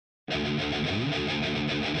Ladies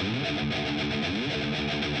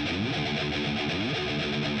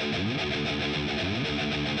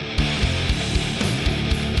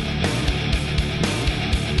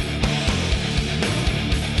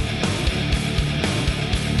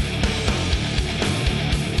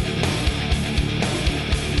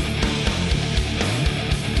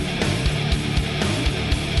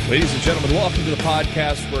and gentlemen, welcome to the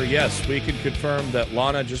podcast where, yes, we can confirm that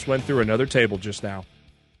Lana just went through another table just now.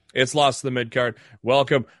 It's Lost to the Mid-Card.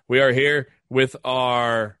 Welcome. We are here with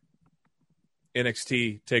our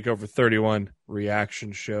NXT Takeover 31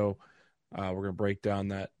 reaction show. We're going to break down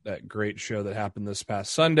that great show that happened this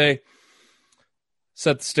past Sunday.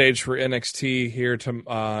 Set the stage for NXT here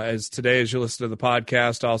as today, as you listen to the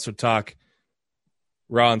podcast. Also talk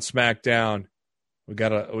Raw and SmackDown.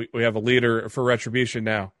 We have a leader for Retribution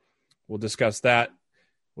now. We'll discuss that.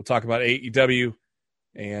 We'll talk about AEW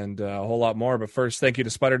and a whole lot more. But first, thank you to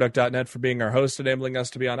SpiderDuck.net for being our host, enabling us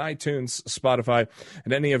to be on iTunes, Spotify,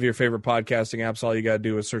 and any of your favorite podcasting apps. All you got to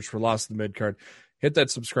do is search for Lost in the Midcard. Hit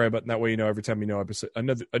that subscribe button. That way you know every time you know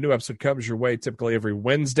a new episode comes your way, typically every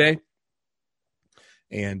Wednesday.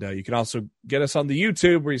 And you can also get us on the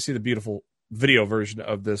YouTube where you see the beautiful video version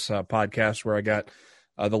of this podcast where I got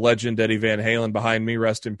the legend Eddie Van Halen behind me.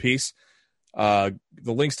 Rest in peace.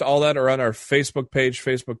 The links to all that are on our Facebook page,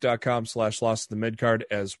 facebook.com/LostInTheMidcard,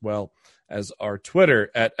 as well as our Twitter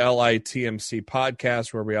at LITMC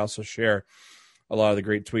Podcast, where we also share a lot of the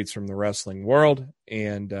great tweets from the wrestling world.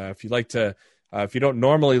 And if you'd like to, if you don't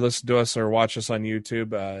normally listen to us or watch us on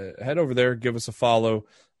YouTube, head over there, give us a follow.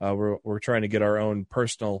 We're trying to get our own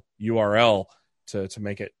personal URL to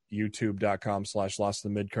make it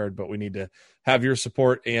youtube.com/LostInTheMidcard, but we need to have your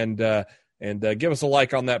support and give us a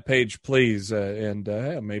like on that page, please.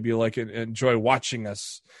 Maybe you enjoy watching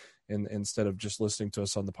us instead of just listening to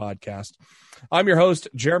us on the podcast. I'm your host,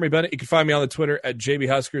 Jeremy Bennett. You can find me on the Twitter at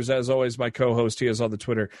JBHuskers. As always, my co-host, he is on the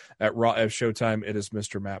Twitter at RawF Showtime. It is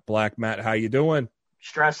Mr. Matt Black. Matt, how you doing?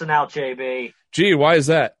 Stressing out, JB. Gee, why is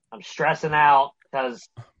that? I'm stressing out because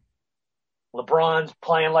LeBron's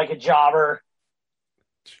playing like a jobber.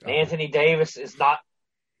 Anthony Davis is not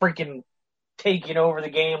freaking taking over the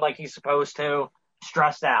game like he's supposed to.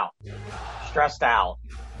 Stressed out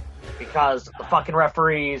because the fucking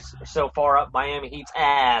referees are so far up Miami Heat's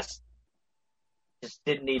ass. Just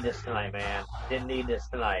didn't need this tonight, man. Didn't need this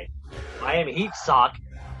tonight. Miami Heat suck.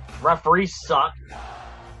 Referees suck.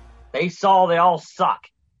 They all suck.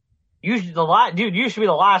 You should be the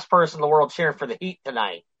last person in the world cheering for the Heat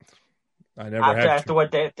tonight. I never after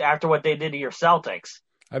what they did to your Celtics.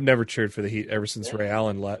 I've never cheered for the Heat ever since Ray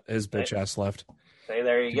Allen his bitch ass left. Say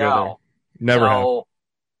there you go. Never have.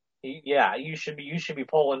 Yeah, you should be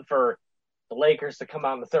pulling for the Lakers to come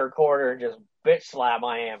out in the third quarter and just bitch slap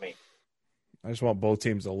Miami. I just want both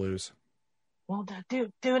teams to lose. Well,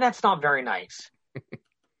 dude, that's not very nice.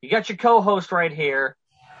 You got your co-host right here,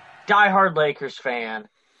 diehard Lakers fan.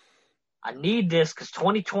 I need this because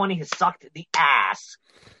 2020 has sucked the ass.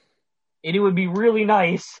 And it would be really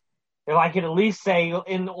nice if I could at least say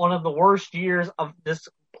in one of the worst years of this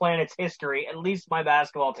planet's history, at least my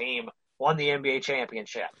basketball team won the NBA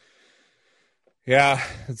championship. Yeah,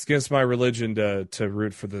 it's against my religion to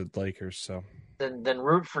root for the Lakers. So then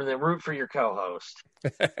root for your co-host.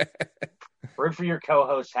 Root for your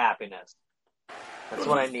co-host happiness. That's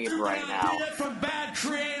what I need right now.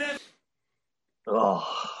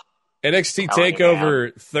 Oh. NXT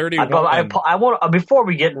Takeover 31. I want before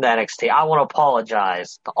we get into NXT, I want to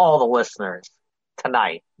apologize to all the listeners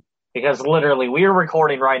tonight because literally we are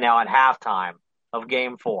recording right now at halftime of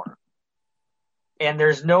Game 4, and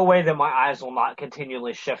there's no way that my eyes will not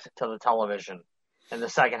continually shift to the television in the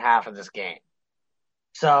second half of this game.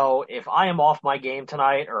 So if I am off my game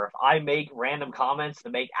tonight, or if I make random comments that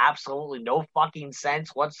make absolutely no fucking sense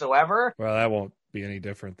whatsoever, well, that won't be any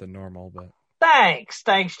different than normal, but. Thanks,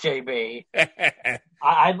 JB.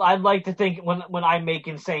 I'd like to think when I make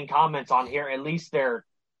insane comments on here, at least they're,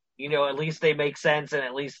 at least they make sense and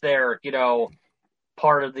at least they're,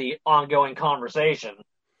 part of the ongoing conversation.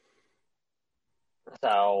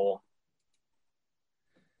 So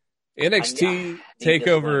NXT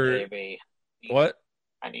Takeover. Win, what?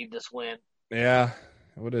 I need this win. Yeah.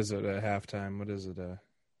 What is it at halftime? What is it? They're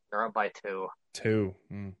up by 2. 2.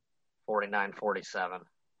 49-47.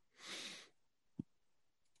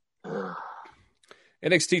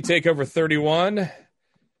 NXT Takeover 31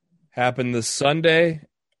 happened this Sunday.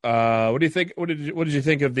 What do you think? What did you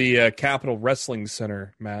think of the Capitol Wrestling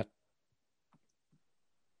Center, Matt?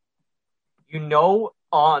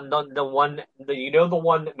 On the one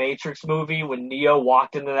Matrix movie when Neo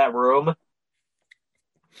walked into that room,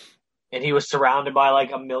 and he was surrounded by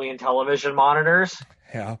like a million television monitors,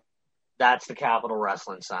 Yeah. that's the Capitol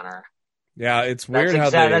Wrestling Center. Yeah, it's That's weird how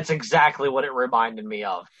they. That's exactly what it reminded me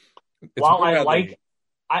of. It's While weird I how like they.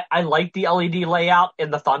 I like the LED layout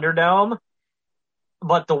in the Thunderdome,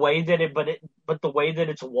 but the way that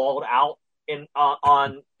it's walled out in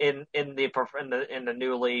the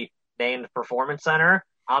newly named Performance Center,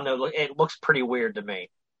 I don't know, it looks pretty weird to me.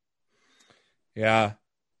 Yeah,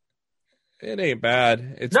 it ain't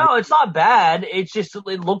bad. No, it's not bad. It's just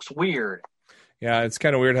it looks weird. Yeah, it's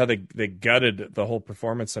kind of weird how they gutted the whole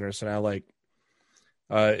performance center. So now, like,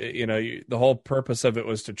 the whole purpose of it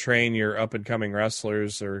was to train your up and coming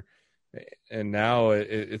wrestlers, and now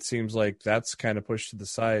it seems like that's kind of pushed to the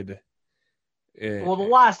side. Well, the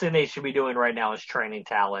last thing they should be doing right now is training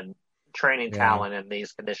talent in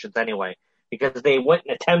these conditions anyway, because they went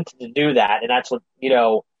and attempted to do that, and that's what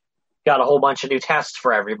got a whole bunch of new tests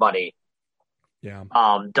for everybody. Yeah.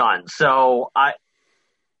 Done. So I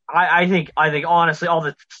think honestly, all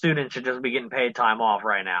the students should just be getting paid time off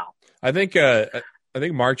right now. I think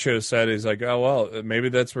Mark Cho said he's like, oh well, maybe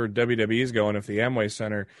that's where WWE's going if the Amway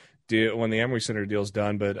Center when the Amway Center deal's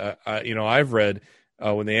done. But I've read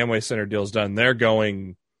when the Amway Center deal's done, they're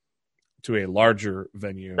going to a larger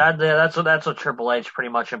venue. That's what Triple H pretty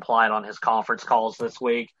much implied on his conference calls this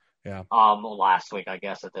week. Yeah. Last week, I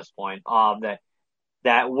guess at this point.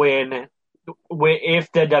 That when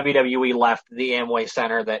if the WWE left the Amway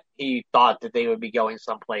Center, that he thought that they would be going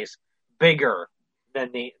someplace bigger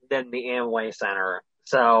than the Amway Center.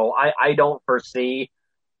 So I don't foresee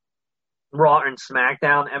Raw and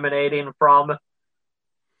SmackDown emanating from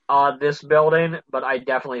this building, but I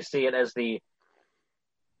definitely see it as the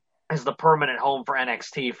permanent home for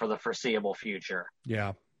NXT for the foreseeable future.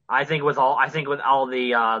 Yeah. I think with all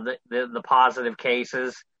the positive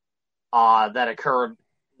cases that occurred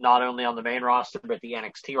not only on the main roster but the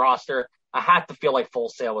NXT roster, I have to feel like Full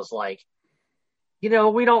Sail was like, we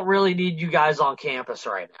don't really need you guys on campus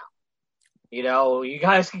right now. You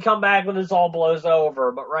guys can come back when this all blows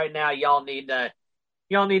over, but right now y'all need to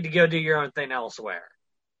go do your own thing elsewhere.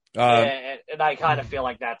 And I kind of feel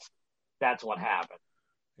like that's what happened.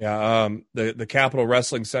 Yeah. The Capitol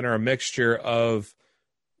Wrestling Center, a mixture of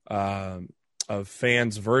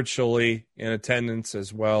fans virtually in attendance,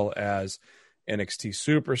 as well as NXT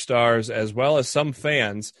superstars, as well as some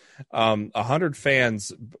fans, 100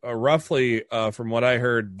 fans, roughly, from what I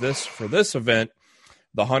heard for this event,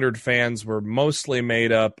 the 100 fans were mostly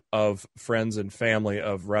made up of friends and family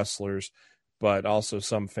of wrestlers, but also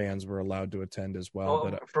some fans were allowed to attend as well.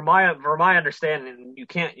 But from my understanding, you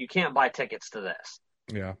can't buy tickets to this.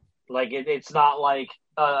 Yeah. Like it's not like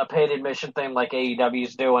a paid admission thing like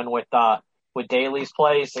AEW's doing with Daly's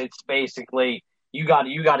Place. It's basically you got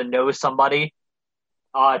to know somebody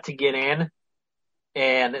to get in,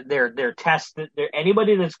 and they're tested.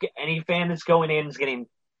 Any fan that's going in is getting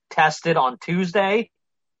tested on Tuesday,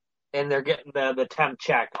 and they're getting the temp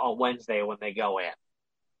check on Wednesday when they go in.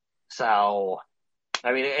 So,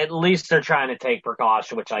 I mean, at least they're trying to take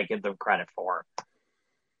precaution, which I give them credit for.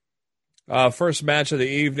 First match of the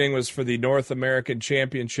evening was for the North American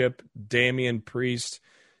Championship, Damian Priest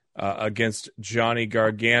against Johnny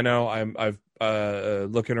Gargano. I've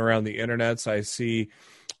looking around the internets, I see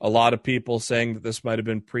a lot of people saying that this might have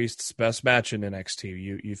been Priest's best match in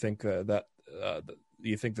NXT. You think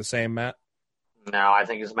you think the same, Matt? No, I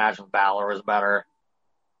think his match with Balor was better.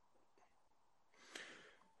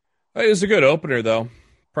 It was a good opener, though.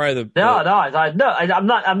 Probably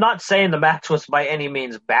I'm not saying the match was by any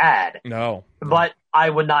means bad. No, but I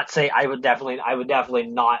would definitely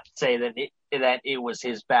not say that it was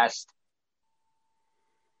his best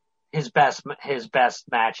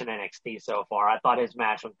match in NXT so far. I thought his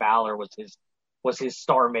match with Balor was his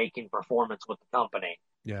star-making performance with the company.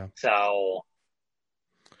 Yeah. So.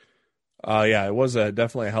 Yeah, it was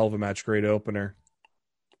definitely a hell of a match. Great opener.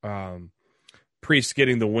 Priest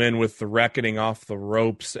getting the win with the Reckoning off the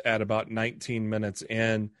ropes at about 19 minutes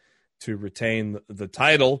in to retain the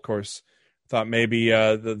title. Of course, thought maybe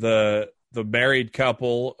the married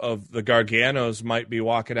couple of the Garganos might be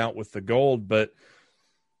walking out with the gold, but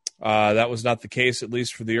that was not the case, at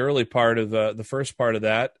least for the early part of the first part of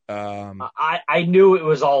that. I knew it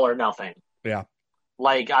was all or nothing. Yeah.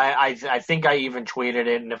 Like I think I even tweeted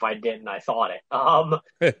it, and if I didn't, I thought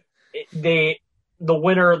it. The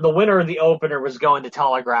winner of the opener was going to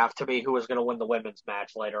telegraph to me who was going to win the women's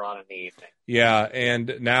match later on in the evening. Yeah,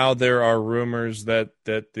 and now there are rumors that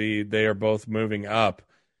they are both moving up,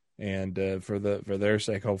 and for their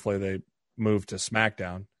sake, hopefully they move to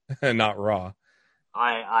SmackDown and not Raw.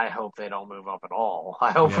 I hope they don't move up at all.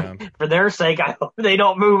 I hope for their sake, I hope they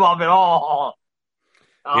don't move up at all.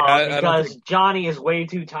 Because Johnny is way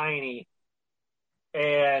too tiny.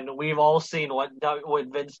 And we've all seen what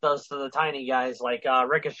Vince does to the tiny guys like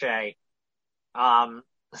Ricochet.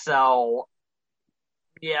 So,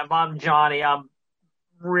 yeah, if I'm Johnny, I'm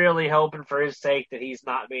really hoping for his sake that he's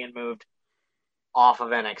not being moved off of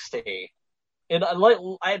NXT. And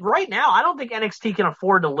right now, I don't think NXT can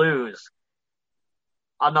afford to lose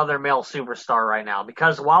another male superstar right now,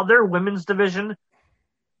 because while their women's division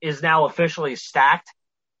is now officially stacked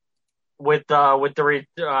with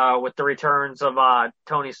the returns of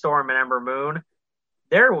Toni Storm and Ember Moon,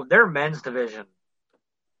 their men's division.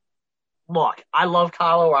 Look, I love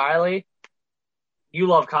Kyle O'Reilly. You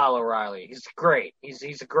love Kyle O'Reilly. He's great.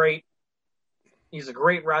 He's a great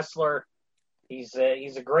wrestler. He's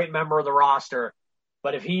a great member of the roster.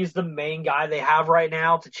 But if he's the main guy they have right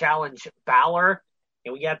now to challenge Balor,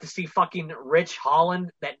 and we have to see fucking Rich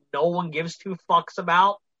Holland that no one gives two fucks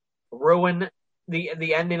about ruin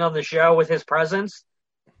the ending of the show with his presence,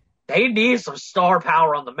 they need some star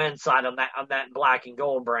power on the men's side on that black and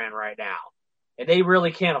gold brand right now. And they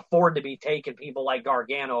really can't afford to be taking people like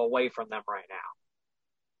Gargano away from them right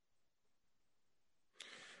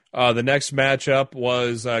now. The next matchup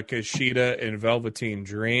was Kushida and Velveteen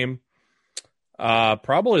Dream.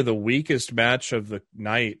 Probably the weakest match of the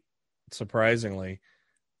night, surprisingly.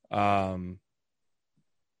 I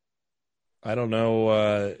don't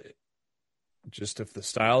know just if the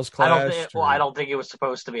styles clashed. I don't think it was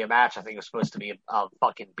supposed to be a match. I think it was supposed to be a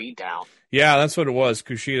fucking beatdown. Yeah, that's what it was.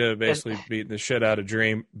 Kushida basically beating the shit out of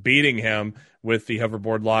Dream, beating him with the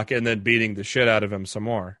hoverboard lock, and then beating the shit out of him some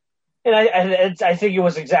more. And I think it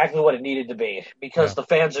was exactly what it needed to be, because the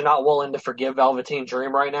fans are not willing to forgive Velveteen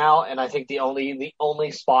Dream right now, and I think the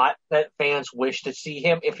only spot that fans wish to see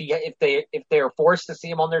him, if they are forced to see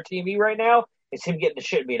him on their TV right now, is him getting the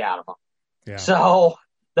shit beat out of him. Yeah. So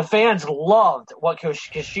the fans loved what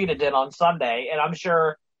Kushida did on Sunday, and I'm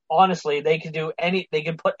sure, honestly, they could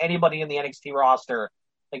put anybody in the NXT roster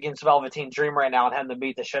against Velveteen Dream right now and have them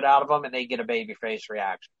beat the shit out of him, and they get a babyface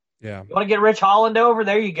reaction. Yeah. You want to get Rich Holland over?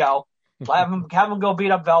 There you go. Have him go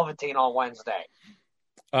beat up Velveteen on Wednesday.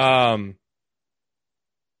 It's going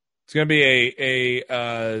to be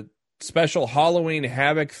a special Halloween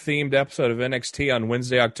Havoc themed episode of NXT on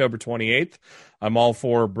Wednesday, October 28th. I'm all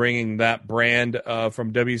for bringing that brand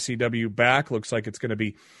from WCW back. Looks like it's going to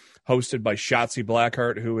be hosted by Shotzi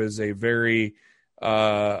Blackheart, who is a very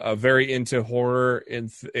into horror,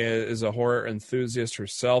 is a horror enthusiast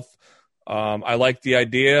herself. I like the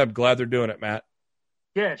idea. I'm glad they're doing it, Matt.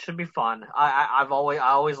 Yeah, it should be fun. I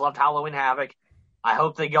always loved Halloween Havoc. I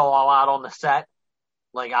hope they go all out on the set.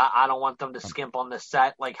 Like, I don't want them to skimp on the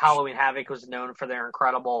set. Like, Halloween Havoc was known for their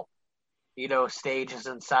incredible, stages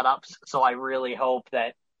and setups. So I really hope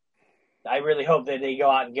that they go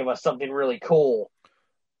out and give us something really cool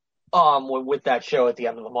with that show at the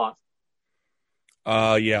end of the month.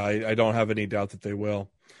 Yeah, I don't have any doubt that they will.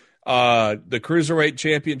 The Cruiserweight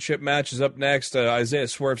Championship match is up next. Isaiah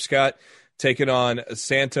Swerve Scott taking on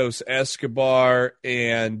Santos Escobar,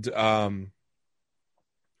 and man,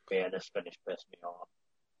 this finish pissed me off.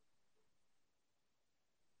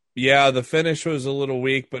 Yeah, the finish was a little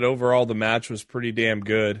weak, but overall the match was pretty damn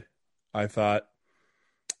good, I thought.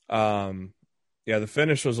 Yeah, the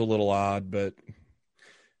finish was a little odd, but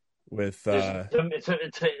with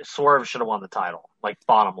Swerve should have won the title. Like,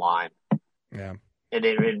 bottom line. Yeah.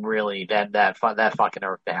 It really that fucking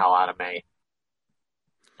irked the hell out of me.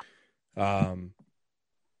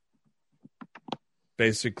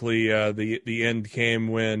 Basically, the end came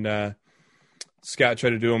when Scott tried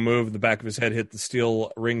to do a move. The back of his head hit the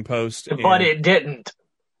steel ring post, but it didn't.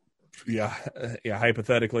 Yeah.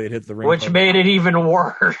 Hypothetically, it hit the ring, which post. Made it even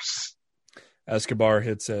worse. Escobar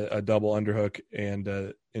hits a double underhook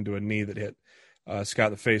and into a knee that hit Scott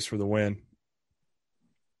in the face for the win.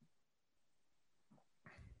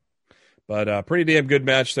 But pretty damn good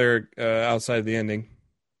match there outside of the ending.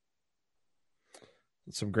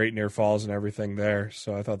 Some great near falls and everything there.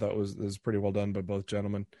 So I thought that was pretty well done by both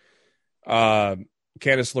gentlemen. Candice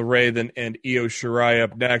LeRae then and Io Shirai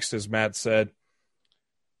up next, as Matt said.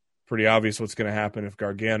 Pretty obvious what's going to happen if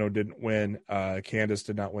Gargano didn't win. Candice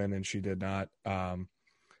did not win, and she did not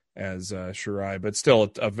as Shirai. But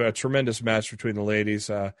still a tremendous match between the ladies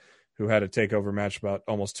who had a takeover match about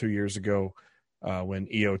almost 2 years ago when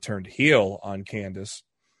Io turned heel on Candice.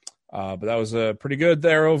 But that was pretty good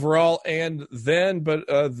there overall. And then,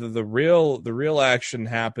 the real action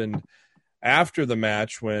happened after the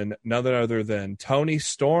match when none other than Toni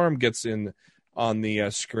Storm gets in on the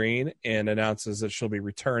screen and announces that she'll be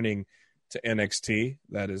returning to NXT.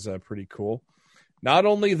 That is pretty cool. Not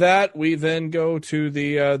only that, we then go to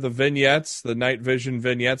the vignettes, the night vision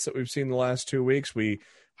vignettes that we've seen the last 2 weeks. We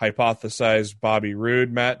hypothesized Bobby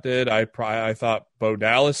Roode, Matt did. I thought Bo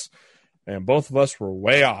Dallas, and both of us were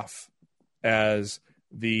way off, as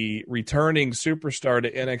the returning superstar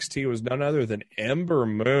to NXT was none other than Ember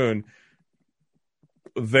Moon.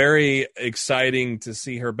 Very exciting to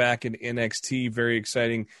see her back in NXT. Very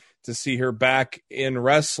exciting to see her back in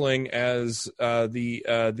wrestling, as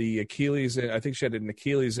the Achilles, I think she had an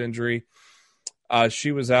Achilles injury.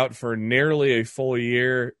 She was out for nearly a full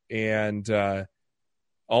year and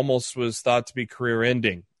almost was thought to be career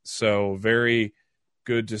ending. So very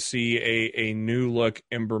good to see a new look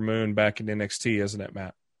Ember Moon back in NXT, isn't it,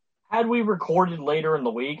 Matt? Had we recorded later in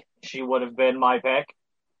the week, she would have been my pick.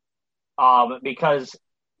 Because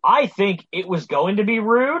I think it was going to be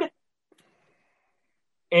Rude.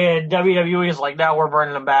 And WWE is like, now we're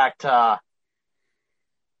bringing them back to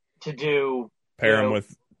do pair him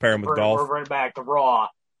with Dolph. We're bringing back to Raw,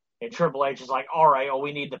 and Triple H is like, all right,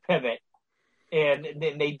 we need to pivot, and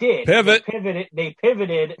then they did pivot. They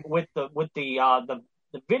pivoted with the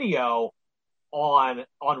video on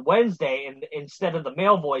Wednesday, and instead of the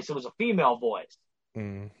male voice, it was a female voice,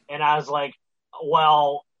 and I was like,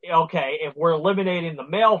 well, okay, if we're eliminating the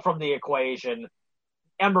male from the equation,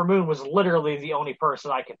 Ember Moon was literally the only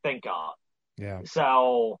person I could think of. Yeah.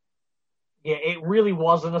 So, yeah, it really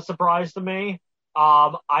wasn't a surprise to me.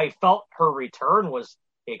 I felt her return was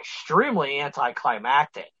extremely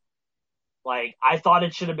anticlimactic. Like, I thought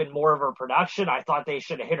it should have been more of her production. I thought they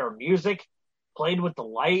should have hit her music, played with the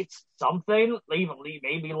lights, something,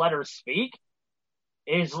 maybe let her speak.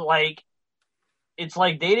 It's like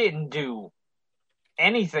they didn't do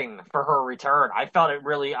anything for her return. I felt it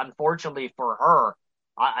really, unfortunately for her,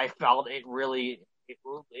 I felt it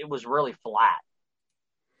was really flat.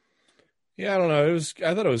 Yeah, I don't know.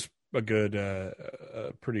 I thought it was a good,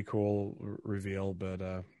 pretty cool reveal,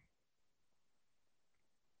 but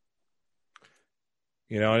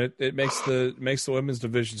it makes the women's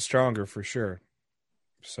division stronger for sure.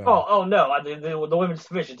 So. Oh no, the women's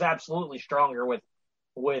division is absolutely stronger with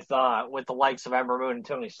the likes of Ember Moon and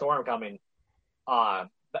Toni Storm coming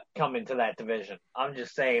to that division. I'm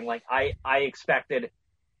just saying, like, I expected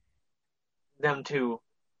them to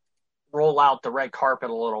roll out the red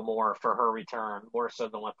carpet a little more for her return, more so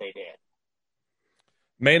than what they did.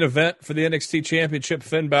 Main event for the NXT Championship,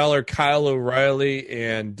 Finn Balor, Kyle O'Reilly,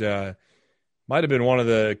 and might have been one of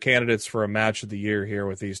the candidates for a match of the year here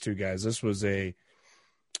with these two guys. This was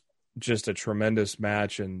just a tremendous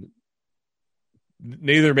match, and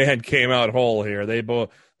neither man came out whole here. They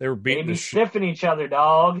were beating stiffing each other,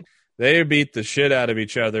 dog. They beat the shit out of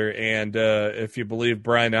each other, and if you believe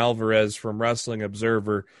Brian Alvarez from Wrestling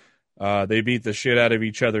Observer, they beat the shit out of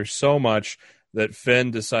each other so much that Finn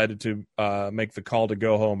decided to make the call to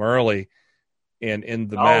go home early and end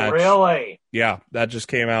the match. Oh, really? Yeah, that just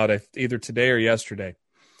came out either today or yesterday.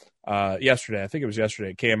 Yesterday, I think it was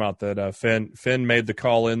yesterday. It came out that Finn made the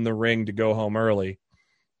call in the ring to go home early.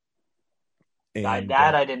 And,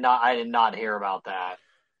 I did not hear about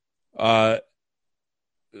that.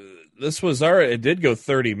 This was it did go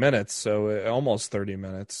 30 minutes, so almost 30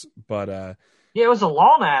 minutes, but yeah, it was a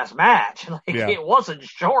long ass match. It wasn't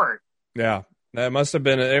short. Yeah, that must have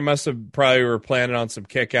been. They must have probably were planning on some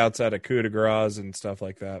kickouts out of coup de grace and stuff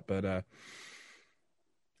like that. But it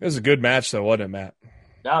was a good match, though, wasn't it, Matt?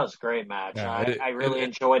 That was a great match. Yeah, I really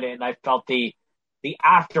enjoyed it, and I felt the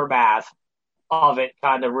aftermath of it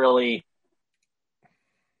kind of really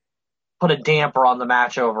put a damper on the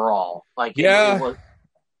match overall. Like, yeah, it was,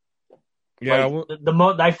 yeah.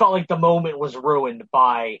 Like, I felt like the moment was ruined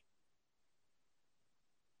by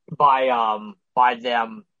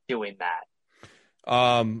them doing that.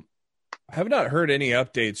 I have not heard any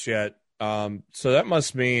updates yet. So that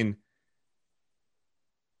must mean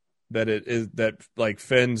that it is that, like,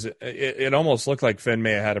 Finn's. It almost looked like Finn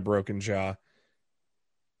may have had a broken jaw.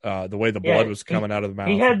 The way the blood was coming out of the mouth.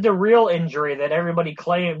 He had the real injury that everybody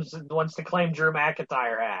wants to claim Drew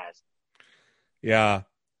McIntyre has. Yeah.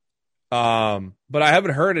 But I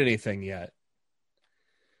haven't heard anything yet.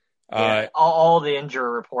 All the injury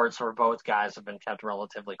reports for both guys have been kept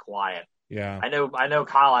relatively quiet. Yeah. I know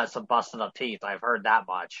Kyle has some busted up teeth. I've heard that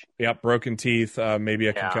much. Yep, broken teeth, maybe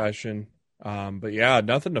a concussion. But yeah,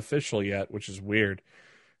 nothing official yet, which is weird.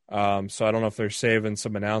 So I don't know if they're saving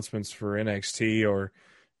some announcements for NXT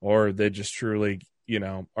or they just truly,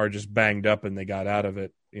 are just banged up and they got out of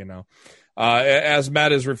it, As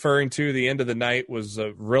Matt is referring to, the end of the night was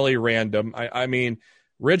really random. I mean,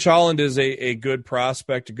 Rich Holland is a good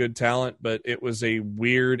prospect, a good talent, but it was a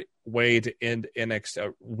weird way to end NXT,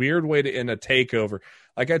 a weird way to end a takeover.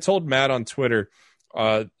 Like I told Matt on Twitter,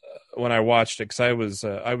 when I watched it, because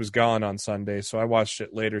I was gone on Sunday, so I watched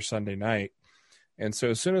it later Sunday night. And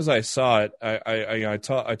so as soon as I saw it, I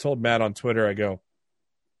told Matt on Twitter, I go,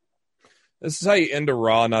 this is how you end a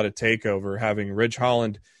Raw, not a takeover, having Ridge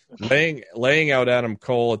Holland laying out Adam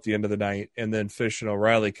Cole at the end of the night, and then Fish and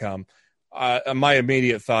O'Reilly come. My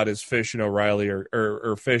immediate thought is Fish and O'Reilly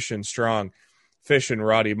or Fish and Strong. Fish and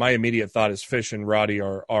Roddy. My immediate thought is Fish and Roddy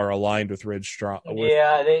are aligned with Ridge Strong.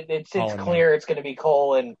 It's clear it's going to be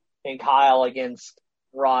Cole and Kyle against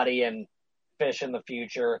Roddy and Fish in the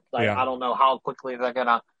future. I don't know how quickly they're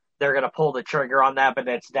gonna pull the trigger on that, but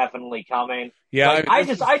it's definitely coming. Yeah, I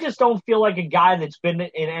just don't feel like a guy that's been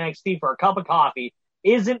in NXT for a cup of coffee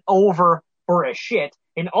isn't over for a shit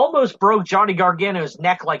and almost broke Johnny Gargano's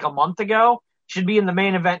neck like a month ago should be in the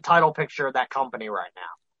main event title picture of that company right now.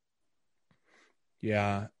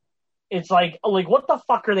 Yeah. It's like what the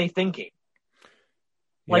fuck are they thinking?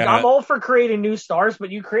 I'm all for creating new stars,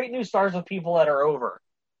 but you create new stars with people that are over.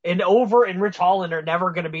 And Over and Rich Holland are never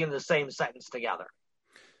going to be in the same sentence together.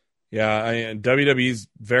 Yeah, WWE's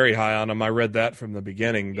very high on him. I read that from the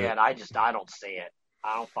beginning. But, yeah, and I don't see it.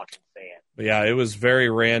 I don't fucking see it. But yeah, it was a very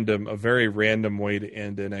random way to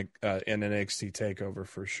end in an NXT Takeover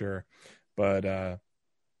for sure. But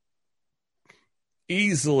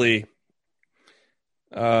easily,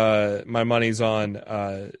 my money's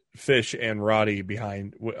on Fish and Roddy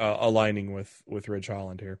behind aligning with Ridge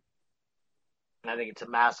Holland here. I think it's a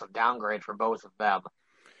massive downgrade for both of them.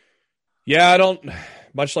 Yeah, I don't.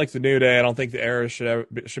 Much like the New Day, I don't think the era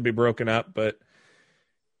should be broken up. But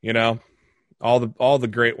all the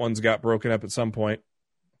great ones got broken up at some point.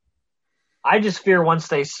 I just fear once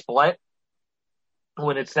they split,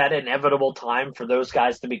 when it's that inevitable time for those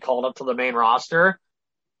guys to be called up to the main roster,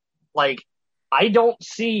 I don't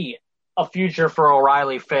see a future for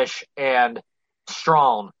O'Reilly, Fish, and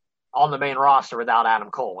Strong on the main roster without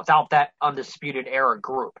Adam Cole, without that Undisputed Era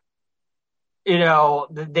group.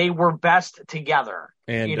 They were best together,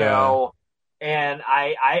 and and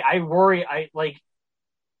I worry,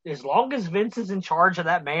 as long as Vince is in charge of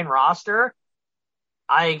that main roster,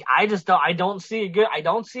 I don't see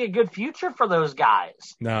a good future for those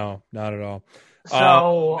guys. No, not at all.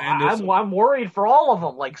 So I'm worried for all of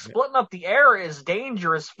them. Splitting up the era is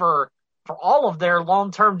dangerous for all of their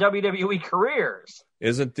long-term WWE careers.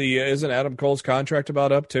 Isn't Adam Cole's contract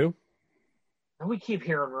about up too? We keep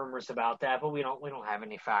hearing rumors about that, but we don't have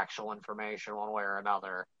any factual information one way or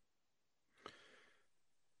another.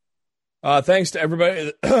 Thanks to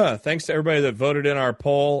everybody. Thanks to everybody that voted in our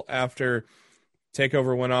poll after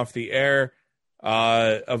Takeover went off the air.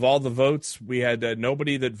 Of all the votes, we had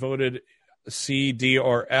nobody that voted C, D,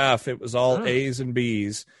 or F. It was all A's and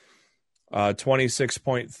B's.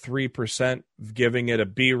 26.3% giving it a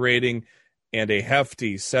B rating, and a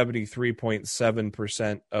hefty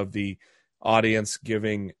 73.7% of the audience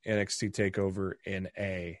giving NXT Takeover an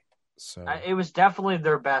A. So it was definitely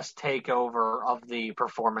their best takeover of the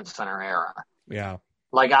Performance Center era. Yeah.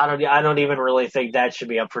 I don't even really think that should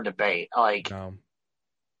be up for debate. No.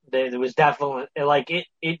 It was definitely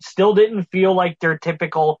it still didn't feel like their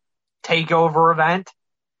typical takeover event,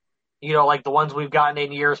 like the ones we've gotten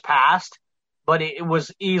in years past, but it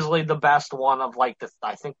was easily the best one of I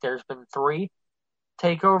think there's been 3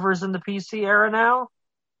 takeovers in the PC era now.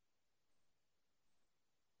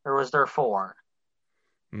 Or was there 4?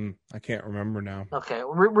 I can't remember now. Okay,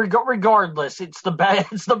 regardless, it's the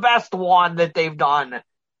best one that they've done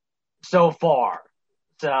so far.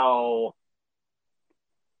 So,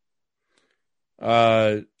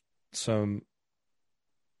 some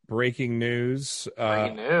breaking news.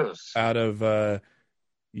 News out of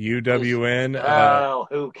UWN.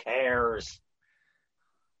 Who cares?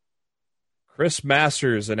 Chris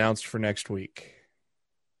Masters announced for next week.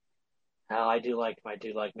 Oh, I do like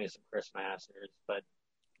me some Chris Masters, but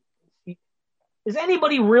is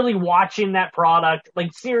anybody really watching that product?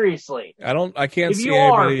 Seriously. I can't see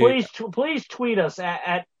anybody. If you are, please tweet us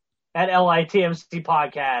at LITMC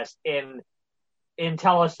podcast and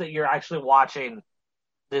tell us that you're actually watching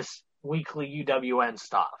this weekly UWN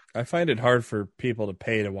stuff. I find it hard for people to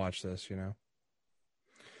pay to watch this,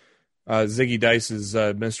 Ziggy Dice's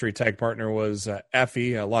mystery tag partner was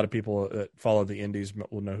Effie. A lot of people that follow the indies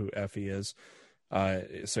will know who Effie is.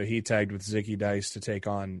 So he tagged with Ziggy Dice to take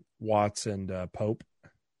on Watts and Pope.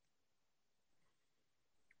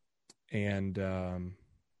 And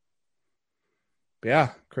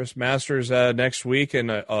Chris Masters next week,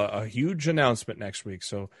 and a huge announcement next week.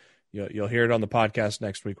 So you'll hear it on the podcast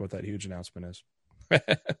next week what that huge announcement is.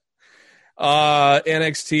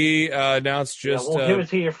 NXT announced just... we'll give it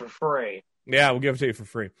to you for free. Yeah, we'll give it to you for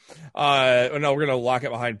free. No, we're going to lock it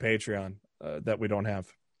behind Patreon. that we don't have.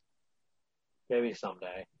 Maybe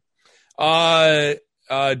someday.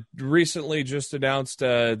 Recently just announced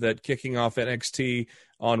that kicking off NXT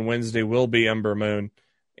on Wednesday will be Ember Moon,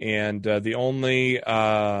 and the only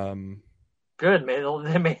good,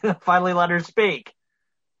 they finally let her speak.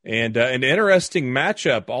 And an interesting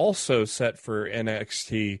matchup also set for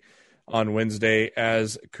NXT on Wednesday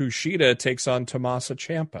as Kushida takes on Tommaso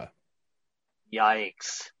Ciampa.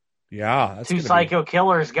 Yikes! Yeah, that's 2 psycho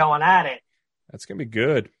killers going at it. That's gonna be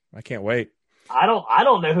good. I can't wait. I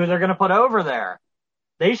don't know who they're gonna put over there.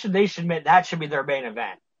 That should be their main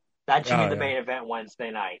event. That should be the main event Wednesday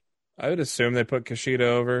night. I would assume they put Kushida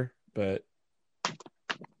over, but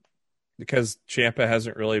because Ciampa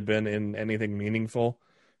hasn't really been in anything meaningful.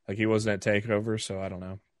 Like he wasn't at TakeOver, so I don't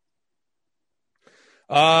know.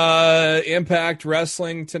 Impact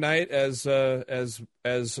Wrestling tonight, as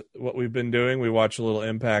what we've been doing. We watch a little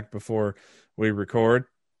Impact before we record.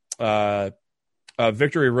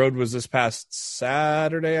 Victory Road was this past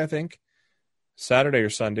Saturday, I think. Saturday or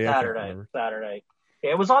Sunday? Saturday.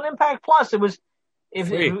 It was on Impact Plus. It was if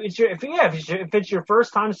it's your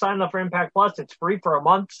first time signing up for Impact Plus, it's free for a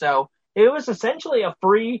month. So it was essentially a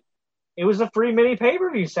free mini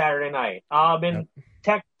pay-per-view Saturday night.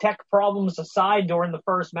 Tech problems aside during the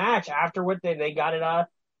first match, afterward they got it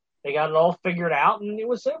all figured out, and it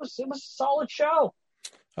was a solid show.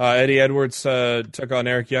 Eddie Edwards took on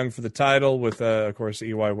Eric Young for the title with of course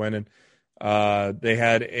EY winning. They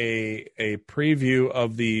had a preview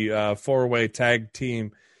of the 4-way tag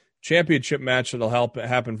team championship match that'll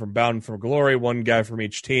happen from Bound for Glory, one guy from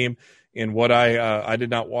each team. In what I did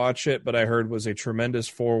not watch it, but I heard was a tremendous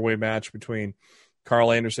 4-way match between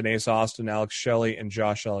Carl Anderson, Ace Austin, Alex Shelley, and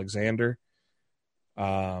Josh Alexander.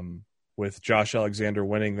 With Josh Alexander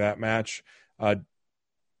winning that match. Deonna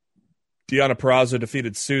Purrazzo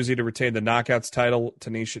defeated Susie to retain the Knockouts title.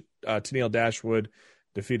 Tennille Dashwood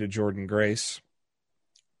defeated Jordan Grace.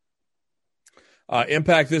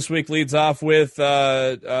 Impact this week leads off with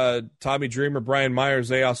Tommy Dreamer, Brian Myers.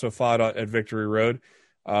 They also fought at Victory Road.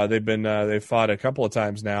 They've fought a couple of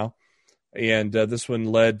times now, and this one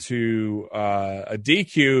led to a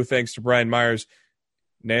DQ thanks to Brian Myers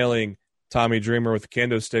nailing Tommy Dreamer with the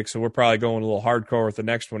kendo stick. So we're probably going a little hardcore with the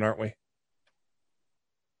next one, aren't we?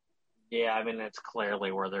 Yeah, I mean that's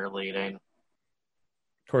clearly where they're leading.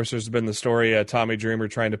 Of course, there's been the story Tommy Dreamer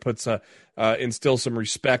trying to instill some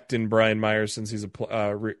respect in Brian Myers since he's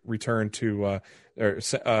returned to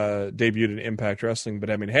debuted in Impact Wrestling.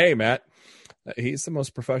 But I mean, hey, Matt. He's the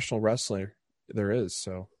most professional wrestler there is.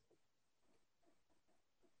 So,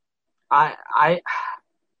 I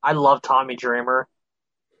love Tommy Dreamer,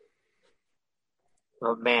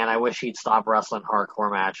 but man, I wish he'd stop wrestling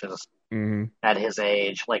hardcore matches at his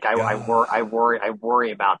age. Like I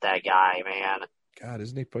worry about that guy, man. God,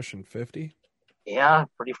 isn't he pushing 50? Yeah,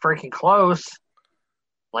 pretty freaking close.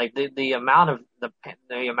 Like the amount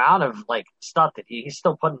of like stuff that he's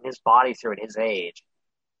still putting his body through at his age,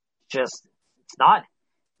 just. It's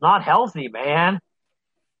not healthy, man.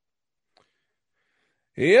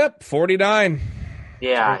 Yep, 49.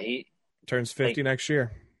 Yeah, he turns 50 next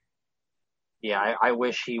year. Yeah, I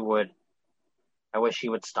wish he would. I wish he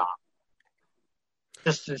would stop.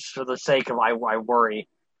 Just for the sake of I worry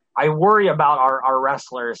about our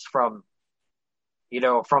wrestlers from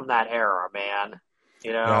that era, man.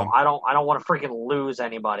 Yeah. I don't want to freaking lose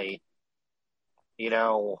anybody.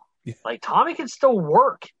 Like Tommy can still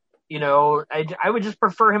work. I would just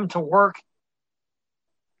prefer him to work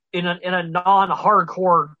in a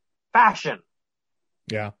non-hardcore fashion.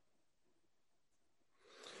 Yeah.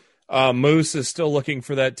 Moose is still looking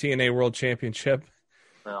for that TNA World Championship.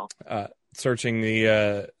 Well, searching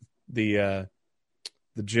the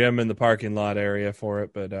gym in the parking lot area for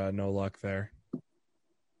it, but no luck there.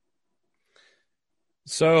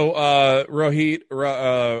 So Rohit,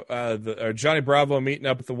 Johnny Bravo meeting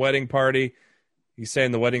up at the wedding party. He's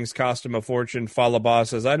saying the wedding's cost him a fortune. Falaba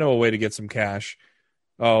says, I know a way to get some cash.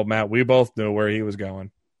 Oh, Matt, we both knew where he was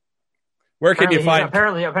going. Where can you find...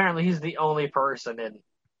 Apparently he's the only person in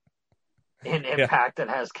Impact that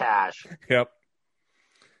has cash. Yep.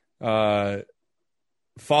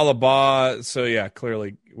 Falaba, so yeah,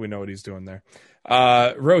 clearly we know what he's doing there.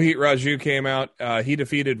 Rohit Raju came out. He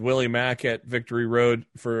defeated Willie Mack at Victory Road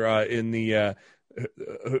for in the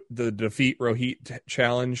Defeat Rohit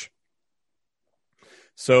challenge.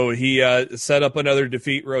 So he set up another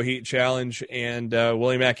Defeat Rohit challenge, and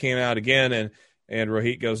Willie Mack came out again, and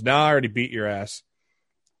Rohit goes, "Nah, I already beat your ass."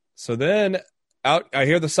 So then I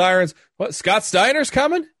hear the sirens. What? Scott Steiner's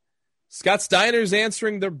coming? Scott Steiner's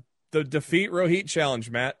answering the Defeat Rohit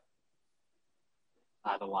challenge, Matt.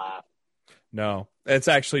 I had to laugh. No, it's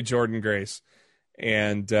actually Jordan Grace.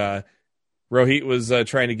 And Rohit was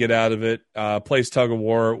trying to get out of it, plays tug of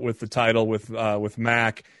war with the title with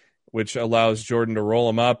Mac, which allows Jordan to roll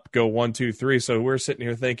him up, go 1, 2, 3. So we're sitting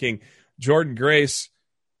here thinking Jordan Grace,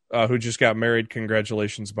 who just got married,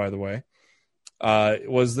 congratulations, by the way,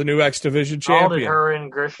 was the new X Division champion. Oh, did her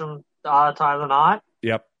and Grisham tie the knot?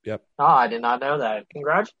 Yep. Oh, I did not know that.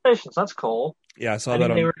 Congratulations, that's cool. Yeah, I saw I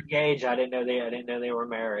that. They were engaged. I didn't know they were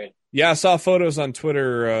married. Yeah, I saw photos on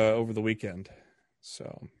Twitter over the weekend.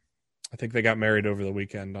 So I think they got married over the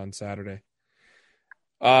weekend on Saturday.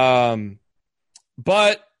 But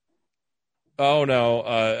oh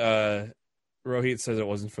no, Rohit says it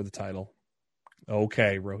wasn't for the title.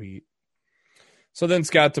 Okay, Rohit. So then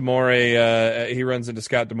Scott D'Amore, he runs into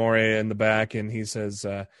Scott D'Amore in the back, and he says,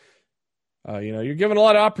 you're given a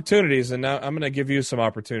lot of opportunities, and now I'm going to give you some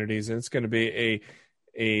opportunities, and it's going to be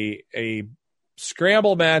a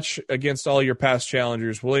scramble match against all your past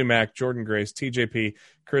challengers: Willie Mack, Jordan Grace, TJP,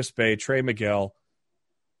 Chris Bay, Trey Miguel.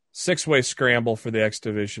 6-way scramble for the X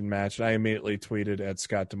Division match. And I immediately tweeted at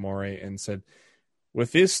Scott D'Amore and said,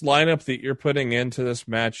 with this lineup that you're putting into this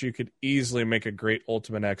match, you could easily make a great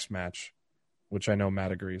Ultimate X match, which I know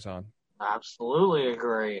Matt agrees on. Absolutely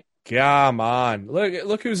agree. Come on.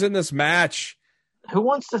 Look who's in this match. Who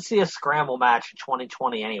wants to see a scramble match in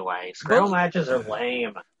 2020 anyway? Scramble matches are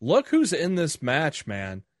lame. Look who's in this match,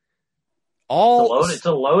 man. It's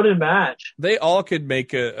a loaded match. They all could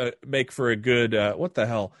make for a good what the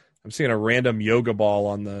hell? I'm seeing a random yoga ball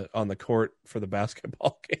on the court for the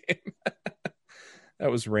basketball game.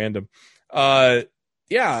 That was random. Look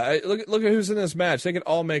at who's in this match. They could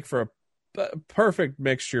all make for a perfect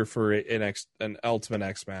mixture for an Ultimate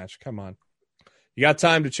X match. Come on. You got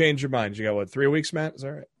time to change your mind. You got 3 weeks, Matt? Is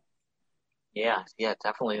that right? Yeah,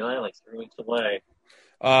 definitely. Like 3 weeks away.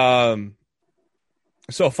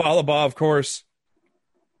 So Falaba, of course,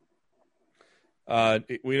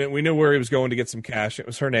 we knew where he was going to get some cash. It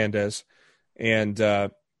was Hernandez, and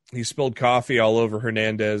he spilled coffee all over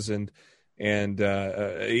Hernandez, and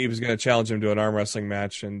he was going to challenge him to an arm wrestling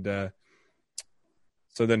match, and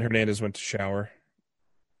so then Hernandez went to shower.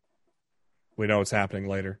 We know what's happening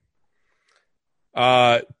later.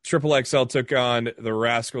 Triple XL took on the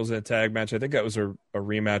Rascals in a tag match. I think that was a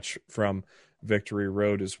rematch from Victory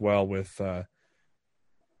Road as well, with the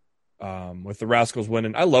Rascals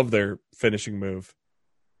winning. I love their finishing move.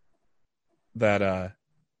 That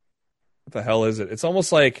what the hell is it? It's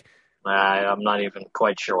almost like I'm not even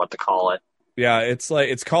quite sure what to call it. Yeah,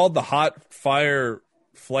 it's called the Hot Fire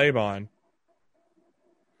Flaybon,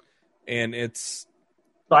 and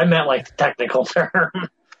I meant like the technical term.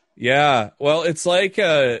 Yeah, well, it's like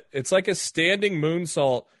a standing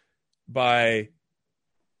moonsault by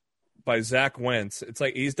Zach Wentz. It's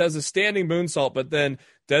like he does a standing moonsault, but then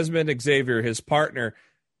Desmond Xavier, his partner,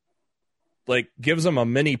 like gives him a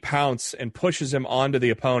mini pounce and pushes him onto the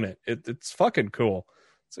opponent. It's fucking cool.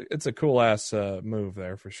 It's a cool ass move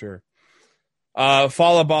there for sure.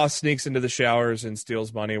 Fallah Boss sneaks into the showers and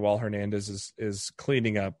steals money while Hernandez is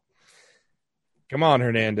cleaning up. Come on,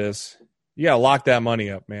 Hernandez. You gotta lock that money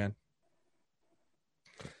up, man.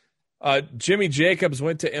 Jimmy Jacobs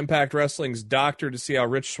went to Impact Wrestling's doctor to see how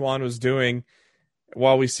Rich Swann was doing,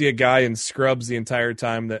 while we see a guy in scrubs the entire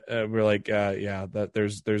time. That we're like,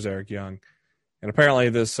 there's Eric Young, and apparently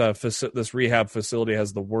this rehab facility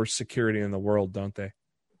has the worst security in the world, don't they?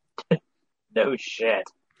 No shit.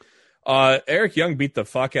 Eric Young beat the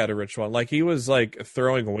fuck out of Rich Swann. Like, he was like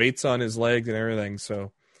throwing weights on his legs and everything.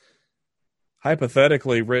 So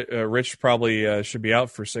hypothetically, Rich probably should be out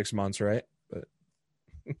for 6 months, right? But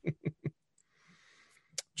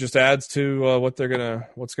just adds to what's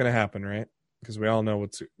gonna happen, right? Because we all know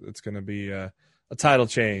it's gonna be a title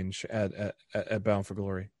change at Bound for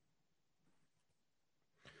Glory.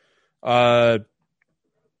 Knockouts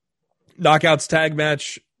tag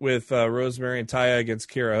match with Rosemary and Taya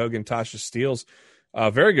against Kiera Hogan, Tasha Steelz.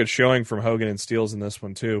 Very good showing from Hogan and Steelz in this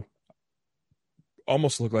one too.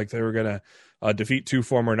 Almost looked like they were gonna defeat two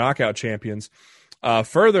former knockout champions.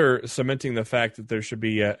 Further cementing the fact that there should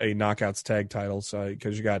be a knockouts tag titles,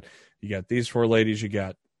 because you got these four ladies, you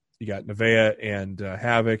got Nevaeh and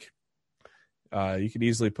Havoc. You could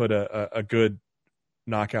easily put a good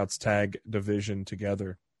knockouts tag division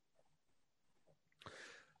together.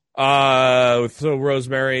 So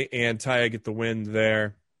Rosemary and Taya get the win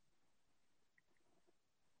there.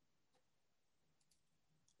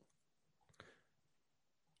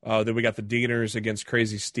 Then we got the Deaners against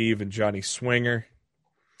Crazy Steve and Johnny Swinger,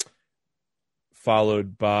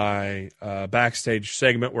 followed by a backstage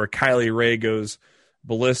segment where Kylie Ray goes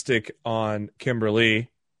ballistic on Kimberly,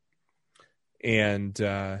 and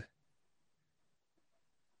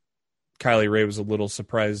Kylie Ray was a little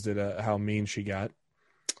surprised at how mean she got.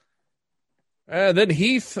 Then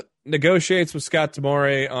Heath negotiates with Scott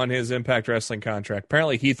D'Amore on his Impact Wrestling contract.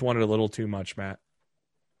 Apparently Heath wanted a little too much, Matt.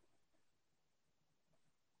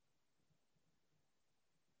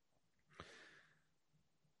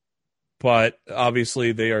 But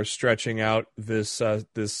obviously they are stretching out this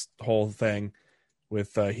whole thing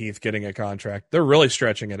with Heath getting a contract. They're really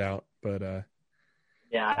stretching it out, but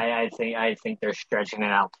yeah, I think they're stretching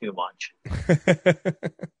it out too much.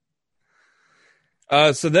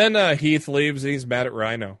 So then Heath leaves. And he's mad at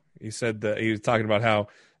Rhino. He said that he was talking about how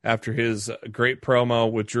after his great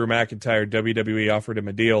promo with Drew McIntyre, WWE offered him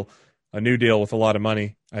a new deal with a lot of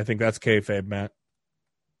money. I think that's kayfabe, Matt.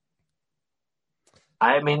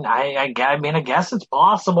 I mean, I guess it's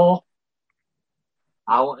possible.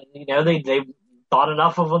 They thought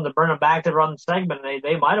enough of him to bring him back to run the segment.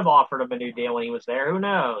 They might have offered him a new deal when he was there. Who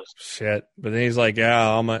knows? Shit. But then he's like,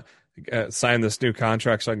 yeah, I'm going to sign this new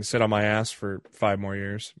contract so I can sit on my ass for 5 more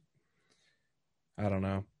years. I don't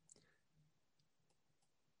know.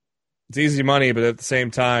 It's easy money, but at the same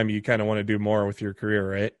time, you kind of want to do more with your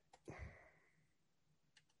career, right?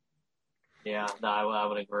 Yeah, no, I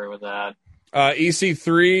would agree with that.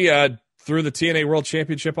 EC3 threw the TNA World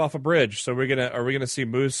Championship off a bridge. So are we gonna see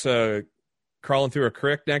Moose crawling through a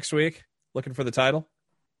creek next week looking for the title?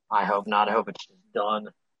 I hope not. I hope it's just done.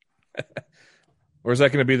 Or is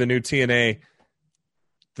that going to be the new TNA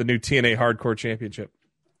Hardcore Championship?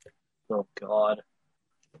 Oh God!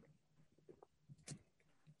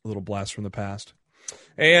 A little blast from the past.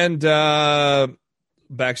 And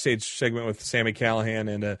backstage segment with Sami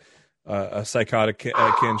Callihan and a psychotic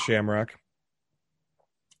Ken Shamrock.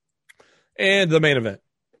 And the main event.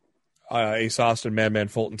 Ace Austin, Madman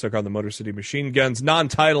Fulton took on the Motor City Machine Guns.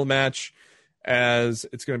 Non-title match, as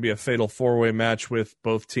it's going to be a fatal 4-way match with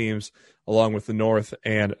both teams, along with the North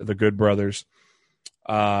and the Good Brothers.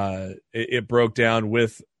 It broke down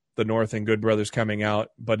with the North and Good Brothers coming out,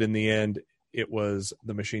 but in the end, it was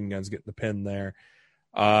the Machine Guns getting the pin there.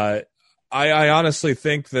 I honestly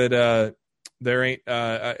think that there ain't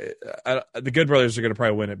the Good Brothers are going to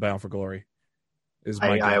probably win it Bound for Glory.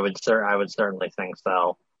 I would certainly think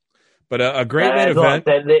so. But a great main event.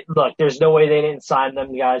 Look, there's no way they didn't sign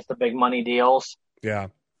them guys to big money deals. Yeah.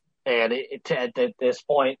 And at this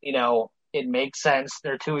point, it makes sense.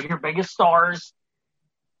 They're 2 of your biggest stars.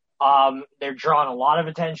 They're drawing a lot of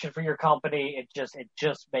attention for your company. It just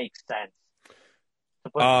makes sense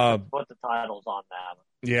to put the titles on them.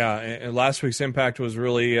 Yeah, and last week's Impact was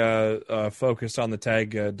really focused on the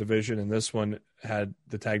tag division, and this one had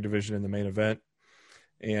the tag division in the main event.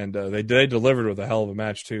 And they delivered with a hell of a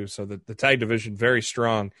match, too. So the tag division, very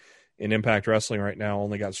strong in Impact Wrestling right now,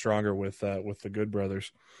 only got stronger with the Good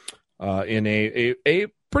Brothers. In a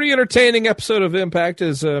pretty entertaining episode of Impact,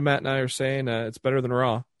 as Matt and I are saying. It's better than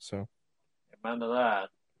Raw. So, amen to that.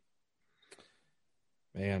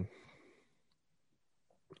 Man.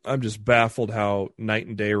 I'm just baffled how night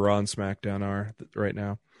and day Raw and SmackDown are right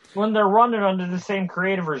now. When they're running under the same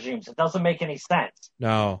creative regimes, it doesn't make any sense.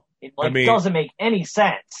 No. It doesn't make any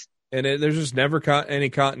sense. And there's just never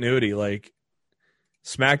any continuity. Like,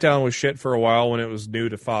 SmackDown was shit for a while when it was new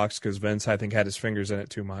to Fox because Vince, I think, had his fingers in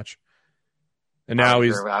it too much. And now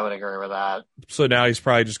I would agree with that. So now he's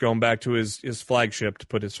probably just going back to his flagship to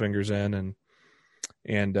put his fingers in, and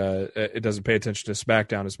it doesn't pay attention to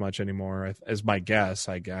SmackDown as much anymore, as my guess.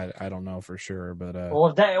 I don't know for sure, but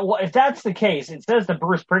if that's the case, it says that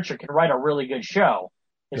Bruce Pritchard can write a really good show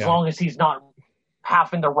as long as he's not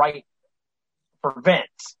having to write for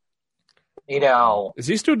Vince. Is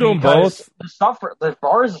he still doing both? As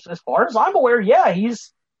far as I'm aware, yeah,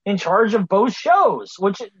 he's in charge of both shows,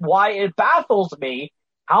 which is why it baffles me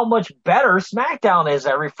how much better SmackDown is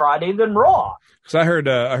every Friday than Raw. Because I heard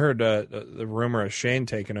the rumor of Shane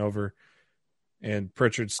taking over, and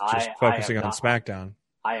Pritchard's just focusing on SmackDown.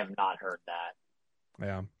 I have not heard that.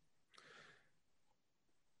 Yeah.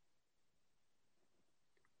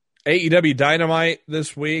 AEW Dynamite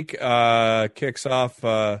this week kicks off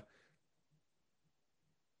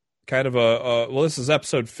kind of this is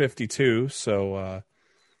episode 52, so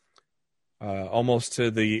almost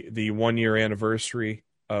to the 1 year anniversary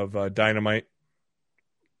of Dynamite.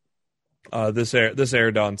 This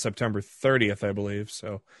aired on September 30th, I believe.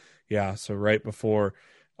 So yeah, so right before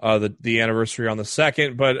the anniversary on the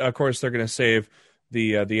 2nd, but of course they're going to save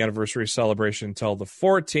the anniversary celebration until the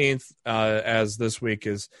 14th, as this week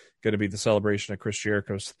is going to be the celebration of Chris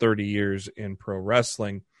Jericho's 30 years in pro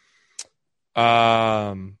wrestling.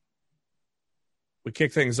 We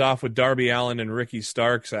kick things off with Darby Allin and Ricky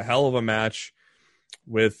Starks, a hell of a match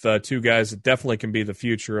with two guys that definitely can be the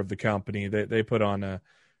future of the company. They put on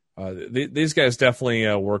These guys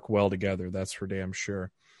definitely work well together. That's for damn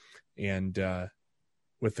sure. And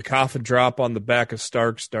with the coffin drop on the back of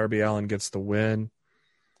Starks, Darby Allin gets the win.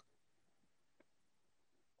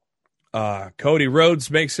 Cody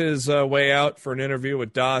Rhodes makes his way out for an interview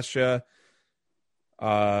with Dasha.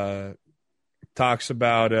 Talks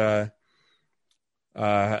about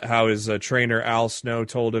how his trainer Al Snow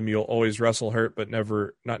told him you'll always wrestle hurt, but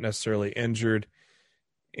not necessarily injured.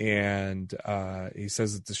 And he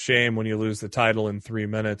says it's a shame when you lose the title in 3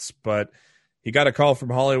 minutes, but he got a call from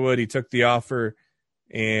Hollywood. He took the offer,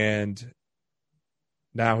 and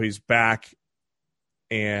now he's back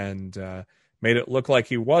and made it look like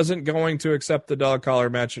he wasn't going to accept the dog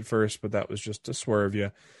collar match at first, but that was just to swerve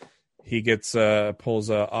you. He pulls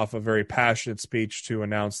off a very passionate speech to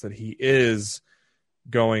announce that he is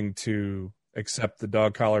going to accept the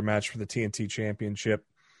dog collar match for the TNT Championship.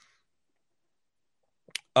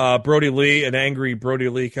 Brody Lee, an angry Brody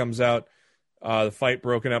Lee, comes out. The fight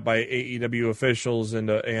broken up by AEW officials and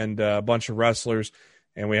a bunch of wrestlers,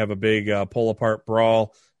 and we have a big pull-apart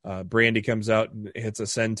brawl. Brandy comes out and hits a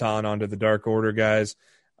senton onto the Dark Order guys.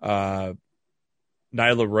 Nyla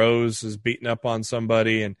Rose is beating up on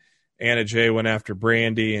somebody, and Anna Jay went after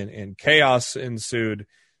Brandy, and chaos ensued.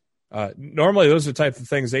 Normally, those are the type of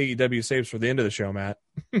things AEW saves for the end of the show, Matt.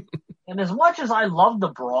 And as much as I love the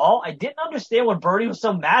brawl, I didn't understand what Brody was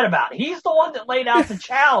so mad about. He's the one that laid out the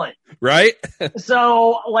challenge. Right?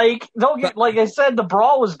 So, like I said, the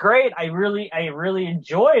brawl was great. I really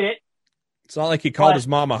enjoyed it. It's not like he called his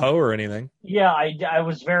mom a hoe or anything. Yeah, I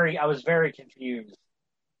was very confused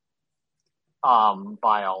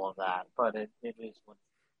by all of that, but it is what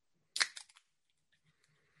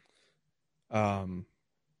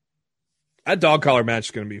that dog collar match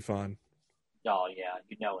is going to be fun. Oh yeah,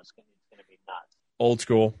 it's going to be nuts. Old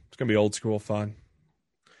school. It's going to be old school fun.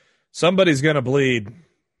 Somebody's going to bleed.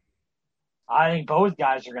 I think both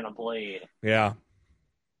guys are going to bleed. Yeah.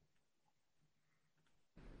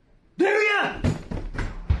 Do ya?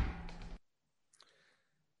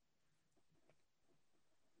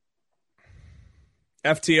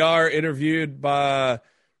 FTR interviewed by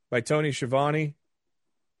Tony Schiavone,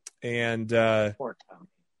 and Poor Tony.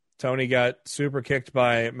 Tony got super kicked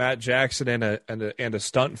by Matt Jackson and a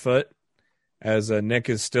stunt foot, as Nick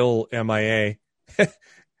is still MIA. I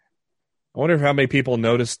wonder how many people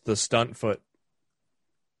noticed the stunt foot.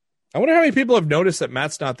 I wonder how many people have noticed that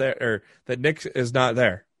Matt's not there, or that Nick is not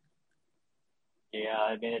there. Yeah,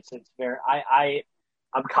 I mean it's very.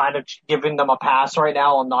 I'm kind of giving them a pass right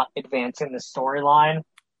now on not advancing the storyline.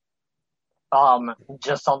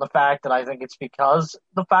 Just on the fact that I think it's because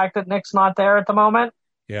the fact that Nick's not there at the moment.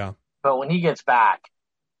 Yeah. But when he gets back,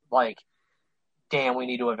 like, damn, we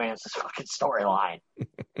need to advance this fucking storyline.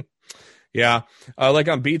 Yeah. Like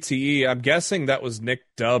on BTE, I'm guessing that was Nick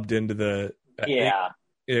dubbed into the... Yeah.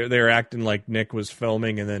 They were acting like Nick was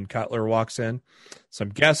filming and then Cutler walks in. So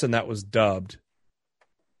I'm guessing that was dubbed.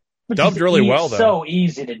 Dubbed really well, though. So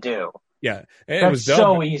easy to do. Yeah. And That's it was dubbed,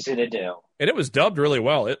 so easy to do. And it was dubbed really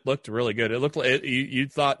well. It looked really good. It looked like you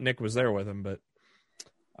thought Nick was there with him, but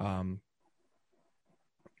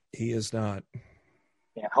he is not.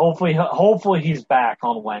 Yeah, hopefully he's back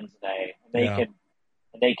on Wednesday. They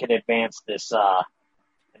can advance this.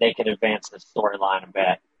 They can advance this storyline a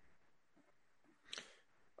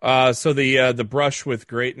bit. So the brush with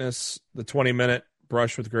greatness, the 20-minute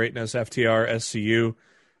brush with greatness, FTR SCU.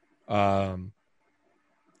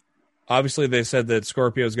 Obviously, they said that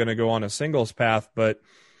Scorpio is going to go on a singles path, but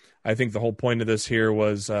I think the whole point of this here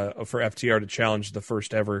was for FTR to challenge the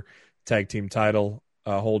first ever tag team title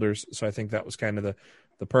holders. So I think that was kind of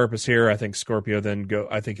the purpose here. I think Scorpio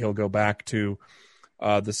I think he'll go back to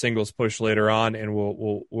the singles push later on, and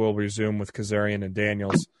we'll resume with Kazarian and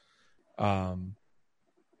Daniels down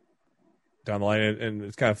the line. And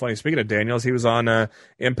it's kind of funny. Speaking of Daniels, he was on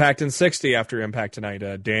Impact in 60 after Impact tonight.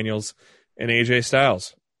 Daniels and AJ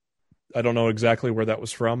Styles. I don't know exactly where that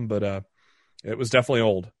was from, but it was definitely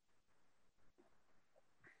old.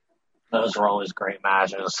 Those were always great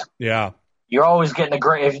matches. Yeah. You're always getting a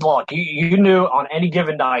great... Look, you knew on any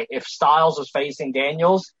given night, if Styles was facing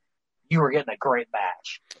Daniels, you were getting a great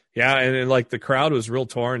match. Yeah, and like the crowd was real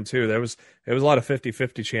torn, too. There was a lot of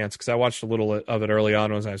 50-50 chance, because I watched a little of it early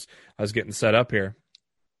on as I was getting set up here.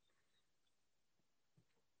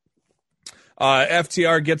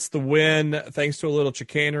 FTR gets the win thanks to a little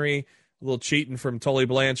chicanery, a little cheating from Tully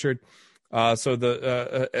Blanchard. I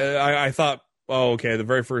thought, oh, okay, the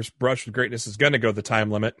very first brush with greatness is going to go the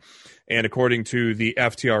time limit. And according to the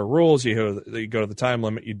FTR rules, you go to the time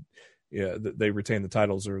limit, they retain the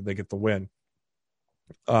titles or they get the win.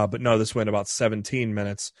 But no, this went about 17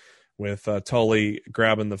 minutes, with Tully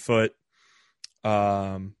grabbing the foot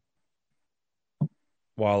while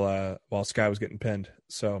Sky was getting pinned.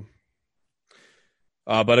 So,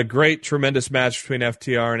 but a great, tremendous match between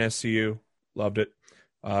FTR and SCU. Loved it.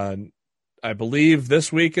 I believe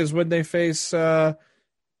this week is when they face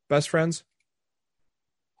Best Friends.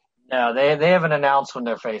 No, they haven't announced when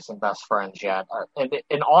they're facing Best Friends yet.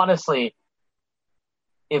 And honestly,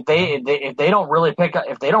 if they don't really pick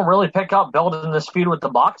up building this feud with the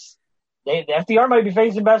Bucks, the FTR might be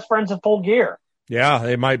facing Best Friends in Full Gear. Yeah,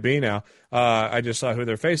 they might be now. I just saw who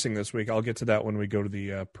they're facing this week. I'll get to that when we go to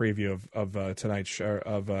the preview of tonight's show,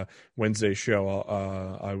 of Wednesday's show.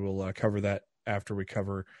 I will cover that after we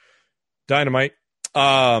cover Dynamite.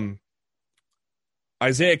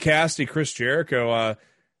 Isaiah Cassidy, Chris Jericho.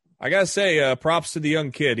 I gotta say, props to the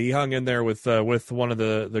young kid. He hung in there with one of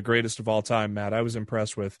the greatest of all time, Matt. I was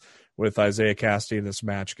impressed with Isaiah Cassidy in this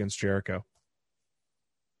match against Jericho.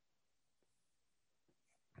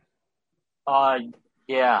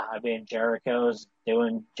 Yeah, I mean, Jericho's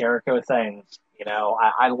doing Jericho things. You know,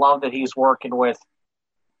 I love that he's working with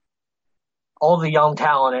all the young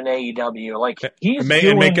talent in AEW. Like he's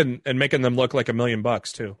making them look like $1 million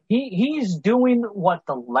too. He's doing what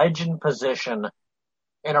the legend position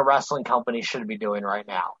in a wrestling company should be doing right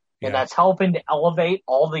now. And that's helping to elevate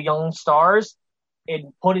all the young stars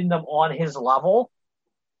and putting them on his level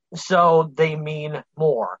so they mean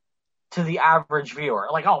more to the average viewer.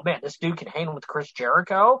 Like, oh man, this dude can hang with Chris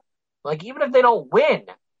Jericho. Like, even if they don't win,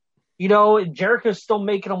 you know, Jericho's still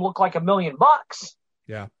making them look like $1 million.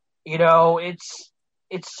 Yeah. You know, it's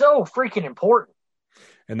so freaking important.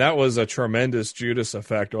 And that was a tremendous Judas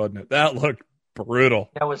effect, wasn't it? That looked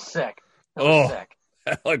brutal. That was sick. Sick.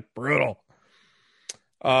 That looked brutal.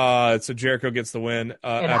 So Jericho gets the win.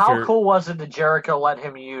 And how cool was it that Jericho let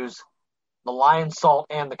him use the Lion Salt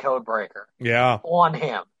and the Code Breaker? Yeah. On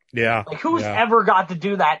him. Yeah. Like, who's ever got to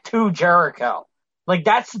do that to Jericho? Like,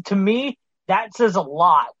 to me, that says a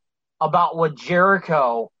lot about what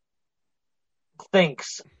Jericho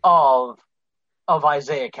thinks of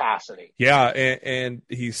Isaiah Cassidy. Yeah, and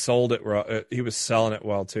he sold it. He was selling it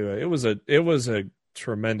well too. It was a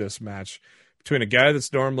tremendous match between a guy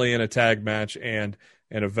that's normally in a tag match and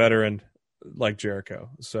a veteran like Jericho.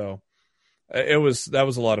 So that was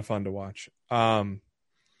a lot of fun to watch.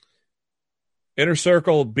 Inner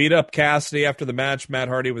Circle beat up Cassidy after the match. Matt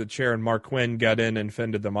Hardy with a chair and Mark Quinn got in and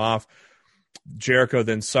fended them off. Jericho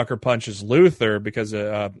then sucker punches Luther because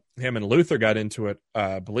him and Luther got into it,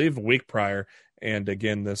 I believe, a week prior, and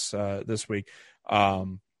again this week.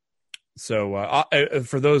 So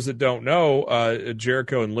for those that don't know,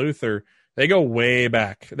 Jericho and Luther, they go way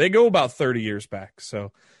back. They go about 30 years back.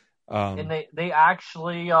 So, and they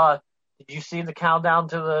actually did you see the countdown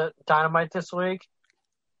to the Dynamite this week?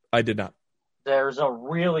 I did not. There's a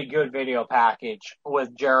really good video package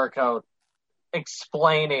with Jericho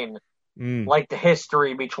explaining like the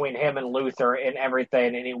history between him and Luther and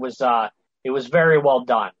everything, and it was very well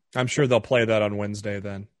done. I'm sure they'll play that on Wednesday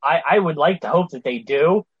then. I would like to hope that they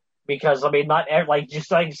do, because I mean, not like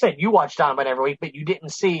just like you said, you watch Dynamite every week, but you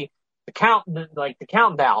didn't see the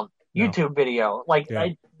countdown YouTube video. Like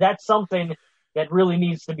that's something that really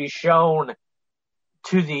needs to be shown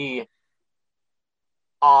to the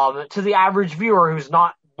average viewer who's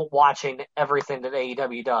not watching everything that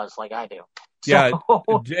AEW does like I do. Yeah, so,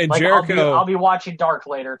 and like, Jericho. I'll be watching Dark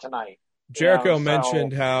later tonight. Jericho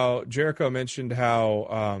mentioned how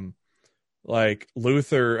like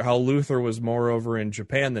Luther was more over in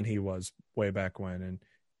Japan than he was way back when,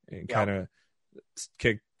 and kind of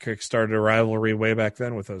kick started a rivalry way back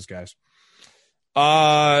then with those guys.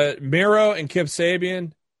 Miro and Kip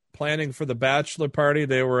Sabian planning for the bachelor party.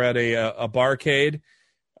 They were at a barcade.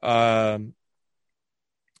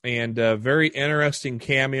 And a very interesting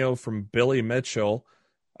cameo from Billy Mitchell.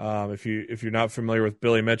 If you're not familiar with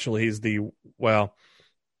Billy Mitchell, he's the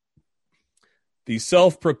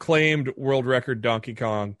self-proclaimed world record Donkey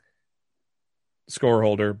Kong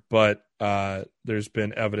scoreholder, but there's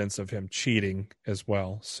been evidence of him cheating as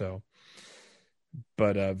well. So,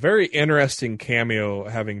 but a very interesting cameo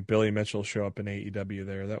having Billy Mitchell show up in AEW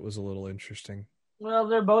there. That was a little interesting. Well,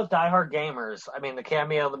 they're both diehard gamers. I mean, the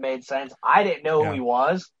cameo that made sense. I didn't know who he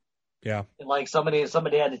was. Yeah. And like somebody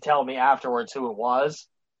had to tell me afterwards who it was.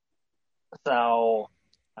 So,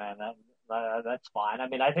 and that's fine. I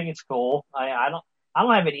mean, I think it's cool. I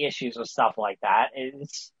don't have any issues with stuff like that.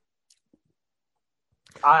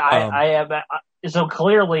 So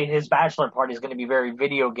clearly his bachelor party is going to be very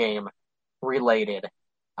video game related.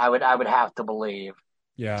 I would have to believe.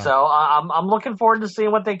 Yeah. So I'm looking forward to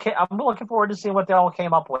seeing what they all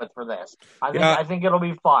came up with for this. I think it'll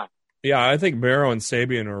be fun. Yeah, I think Miro and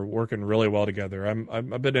Sabian are working really well together.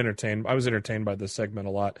 I've been entertained. I was entertained by this segment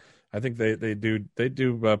a lot. I think they do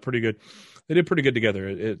pretty good. They do pretty good together.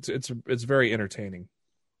 It's very entertaining.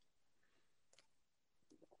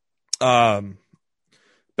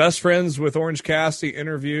 Best friends with Orange Cassidy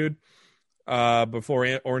interviewed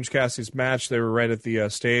before Orange Cassidy's match. They were right at the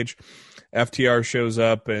stage. FTR shows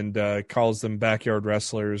up and calls them backyard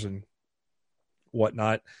wrestlers and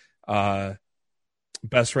whatnot.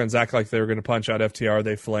 Best friends act like they were going to punch out FTR.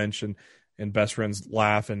 They flinch, and best friends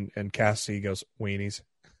laugh, and Cassidy goes, weenies.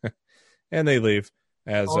 And they leave.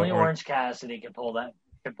 As Only Orange Cassidy can pull that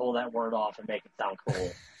word off and make it sound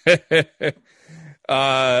cool.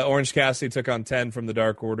 Orange Cassidy took on 10 from the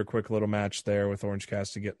Dark Order. Quick little match there with Orange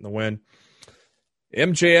Cassidy getting the win.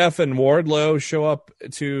 MJF and Wardlow show up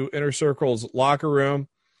to Inner Circle's locker room.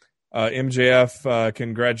 MJF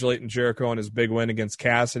congratulating Jericho on his big win against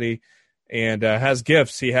Cassidy. And has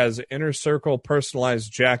gifts. He has Inner Circle personalized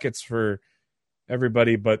jackets for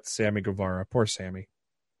everybody but Sammy Guevara. Poor Sammy.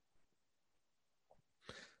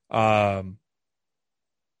 I'm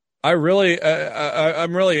really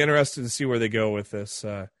interested to see where they go with this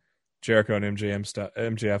Jericho and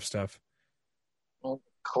MJF stuff. Well,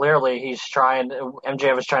 clearly,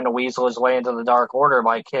 MJF is trying to weasel his way into the Dark Order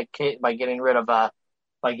by getting rid of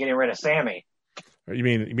Sammy. You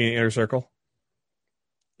mean Inner Circle?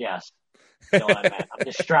 Yes. You know what I meant. I'm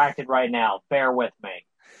distracted right now. Bear with me.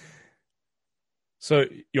 So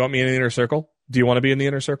you want me in the Inner Circle? Do you want to be in the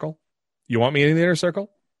Inner Circle? You want me in the Inner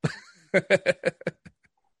Circle?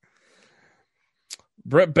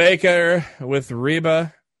 Britt Baker with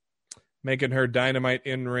Reba making her Dynamite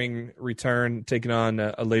in-ring return, taking on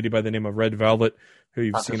a lady by the name of Red Velvet, who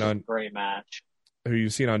you've seen on great match, who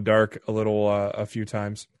you've seen on Dark a few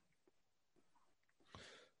times.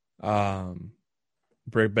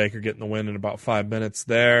 Britt Baker getting the win in about 5 minutes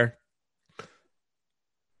there.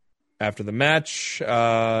 After the match,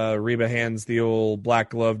 Reba hands the old black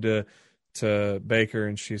glove to Baker,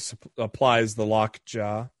 and she applies the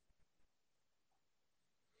lockjaw.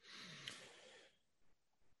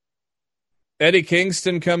 Eddie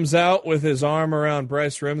Kingston comes out with his arm around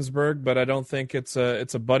Bryce Remsburg, but I don't think it's a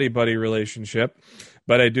buddy-buddy relationship.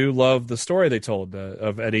 But I do love the story they told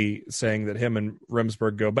of Eddie saying that him and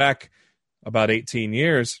Remsburg go back about 18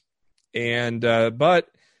 years. And but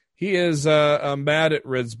he is mad at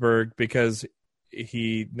Remsburg because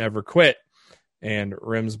he never quit. And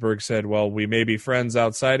Remsburg said, well, we may be friends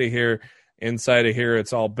outside of here. Inside of here,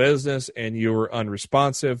 it's all business, and you were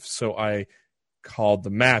unresponsive, so I called the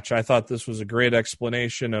match. I thought this was a great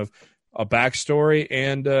explanation of a backstory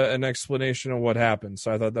and an explanation of what happened.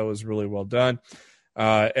 So I thought that was really well done.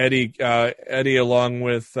 Eddie, along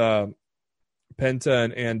with Penta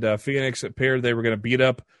and Phoenix, it appeared they were going to beat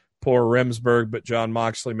up poor Remsburg, but Jon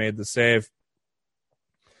Moxley made the save.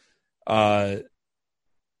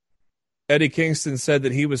 Eddie Kingston said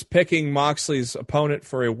that he was picking Moxley's opponent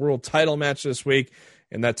for a world title match this week,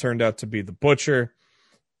 and that turned out to be the Butcher.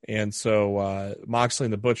 And so Moxley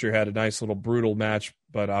and the Butcher had a nice little brutal match,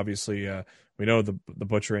 but obviously we know the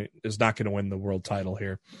Butcher is not going to win the world title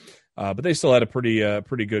here. But they still had a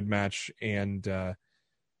pretty good match, and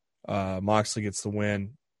Moxley gets the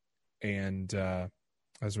win. And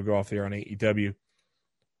as we go off the air on AEW,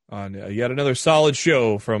 on yet another solid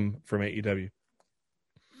show from AEW.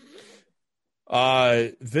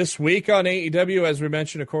 This week on AEW, as we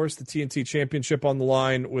mentioned, of course, the TNT Championship on the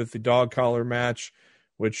line with the dog collar match,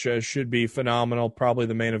 which should be phenomenal, probably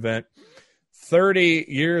the main event. 30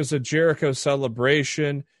 years of Jericho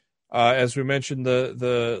celebration. As we mentioned,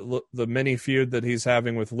 the mini feud that he's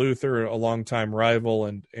having with Luther, a longtime rival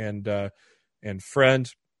and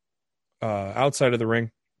friend outside of the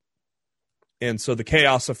ring. And so the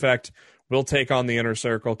Chaos Effect will take on the Inner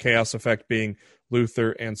Circle. Chaos Effect being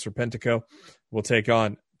Luther and Serpentico will take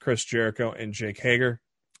on Chris Jericho and Jake Hager.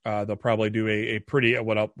 They'll probably do a pretty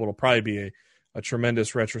what'll probably be a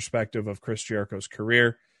tremendous retrospective of Chris Jericho's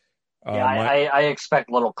career. I expect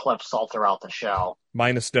little clips all throughout the show.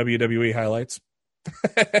 Minus WWE highlights.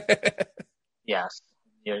 Yes.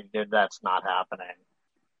 That's not happening.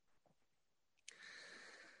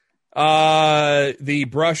 The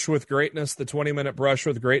brush with greatness, the 20-minute brush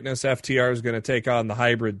with greatness, FTR is going to take on the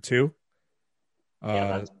Hybrid 2.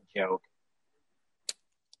 That's a joke.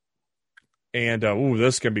 And,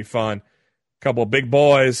 this can be fun. Couple of big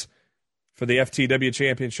boys for the FTW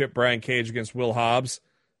Championship. Brian Cage against Will Hobbs.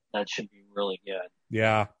 That should be really good.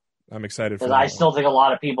 Yeah, I'm excited for that. I still think a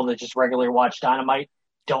lot of people that just regularly watch Dynamite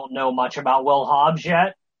don't know much about Will Hobbs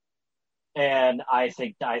yet. And I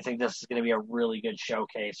think this is going to be a really good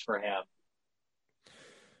showcase for him.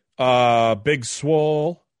 Big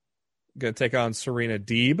Swole going to take on Serena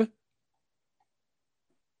Deeb.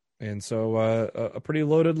 And so a pretty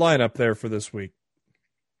loaded lineup there for this week.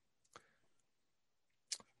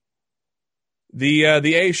 The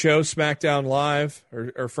A show, SmackDown Live,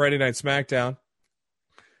 or Friday Night SmackDown,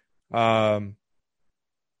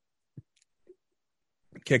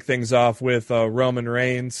 kick things off with Roman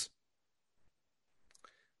Reigns.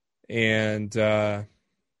 And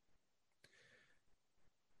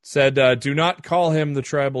said, do not call him the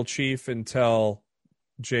tribal chief until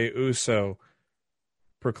Jey Uso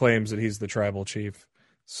proclaims that he's the tribal chief.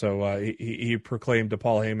 So he proclaimed to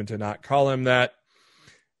Paul Heyman to not call him that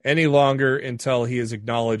any longer until he is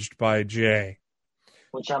acknowledged by Jey.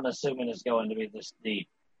 Which I'm assuming is going to be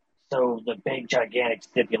the big gigantic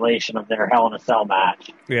stipulation of their Hell in a Cell match.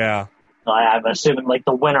 Yeah. I'm assuming like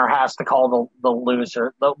the winner has to call the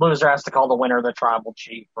loser. The loser has to call the winner the tribal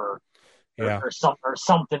chief or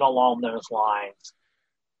something along those lines.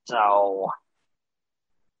 So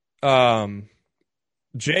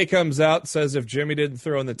Jey comes out, says if Jimmy didn't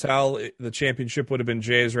throw in the towel, the championship would have been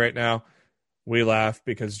Jay's right now. We laugh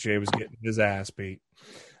because Jey was getting his ass beat.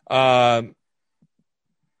 Roman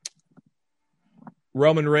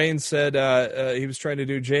Reigns said he was trying to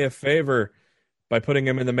do Jey a favor by putting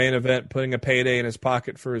him in the main event, putting a payday in his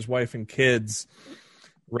pocket for his wife and kids.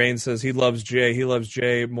 Reigns says he loves Jey. He loves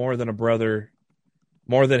Jey more than a brother,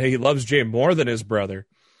 he loves Jey more than his brother.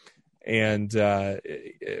 And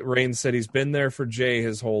Reigns said he's been there for Jey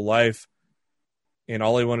his whole life. And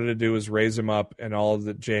all he wanted to do was raise him up, and all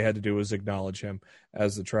that Jey had to do was acknowledge him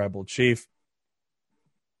as the tribal chief.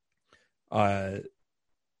 Reigns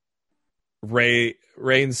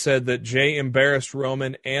said that Jey embarrassed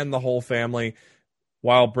Roman and the whole family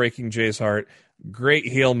while breaking Jey's heart. Great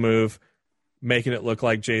heel move, making it look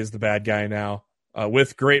like Jey's the bad guy now.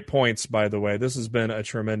 With great points, by the way. This has been a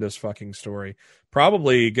tremendous fucking story.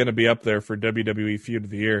 Probably going to be up there for WWE Feud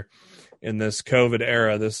of the Year. In this COVID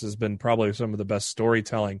era, this has been probably some of the best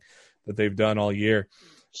storytelling that they've done all year.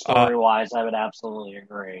 Story-wise, I would absolutely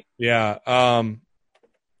agree. Yeah.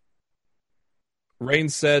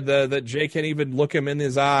 Reigns said that Jey can't even look him in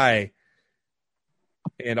his eye.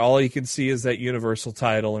 And all he can see is that Universal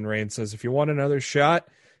title. And Reigns says, if you want another shot,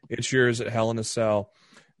 it's yours at Hell in a Cell.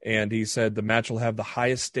 And he said the match will have the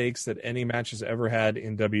highest stakes that any match has ever had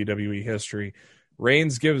in WWE history.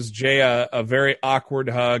 Reigns gives Jey a very awkward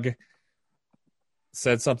hug.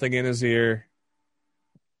 Said something in his ear.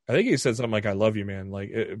 I think he said something like, I love you, man. Like,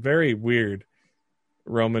 very weird.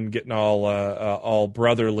 Roman getting all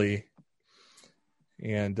brotherly.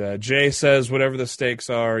 And Jey says, whatever the stakes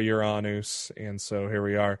are, you're on, Us. And so here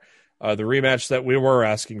we are. The rematch that we were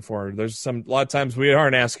asking for. There's a lot of times we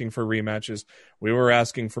aren't asking for rematches. We were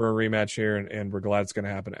asking for a rematch here, and we're glad it's going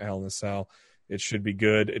to happen at Hell in a Cell. It should be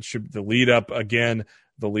good. It should the lead up again.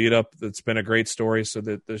 The lead up, that's been a great story, so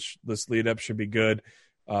that this lead up should be good.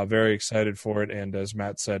 Very excited for it, and as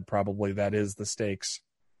Matt said, probably that is the stakes.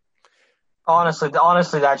 Honestly,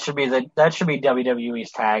 that should be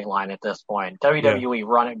WWE's tagline at this point. WWE,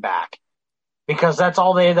 run it back, because that's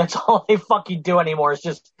all they fucking do anymore is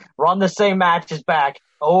just run the same matches back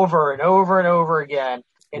over and over and over again.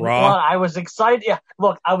 And I was excited. Yeah,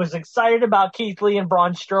 look, I was excited about Keith Lee and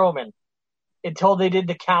Braun Strowman until they did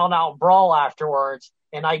the count out brawl afterwards.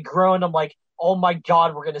 And I groaned. I'm like, oh my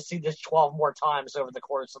God, we're going to see this 12 more times over the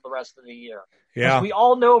course of the rest of the year. Yeah. We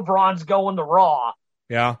all know Braun's going to Raw.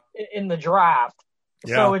 Yeah. In the draft.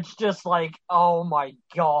 Yeah. So it's just like, oh my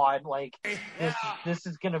God, like this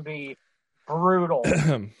is going to be brutal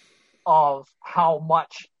of how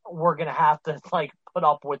much we're going to have to like put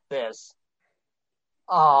up with this.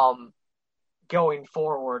 Going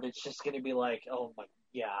forward, it's just going to be like, oh my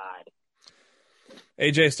God.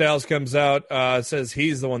 AJ Styles comes out, says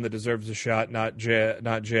he's the one that deserves a shot, not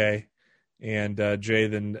Jey. And Jey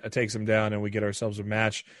then takes him down, and we get ourselves a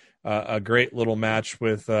match. A great little match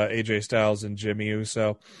with AJ Styles and Jimmy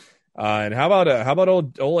Uso. And how about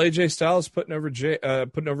old AJ Styles putting over Jey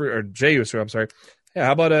Uso? I'm sorry. Yeah,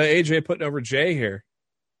 how about AJ putting over Jey here?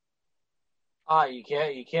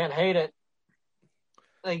 You can't hate it.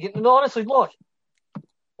 Like, honestly, look.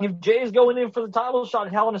 If Jay's going in for the title shot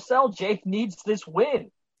at Hell in a Cell, Jay needs this win.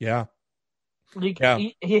 Yeah. He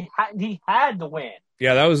had to win.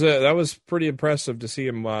 Yeah, that was pretty impressive to see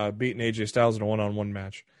him beating AJ Styles in a one-on-one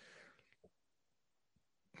match.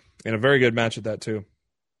 And a very good match at that, too.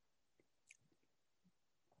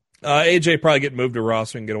 AJ probably get moved to Raw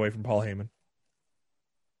so he can get away from Paul Heyman.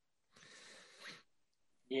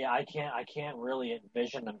 Yeah, I can't really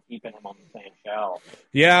envision them keeping him on the same show.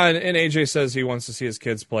 Yeah, and AJ says he wants to see his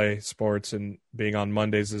kids play sports, and being on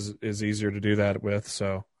Mondays is easier to do that with.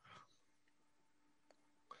 So,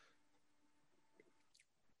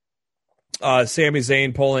 Sami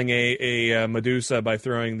Zayn pulling a Medusa by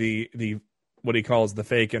throwing the what he calls the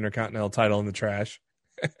fake Intercontinental title in the trash.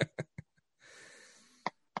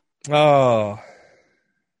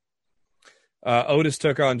 Otis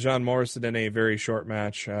took on John Morrison in a very short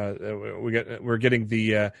match. We're getting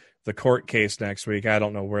the court case next week. I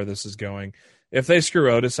don't know where this is going. If they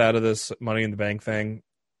screw Otis out of this Money in the Bank thing,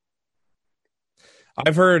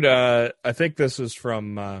 I've heard. I think this is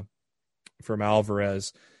from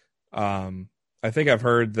Alvarez. I think I've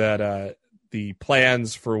heard that the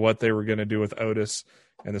plans for what they were going to do with Otis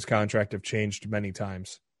and this contract have changed many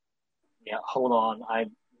times. Yeah, hold on. I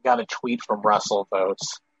got a tweet from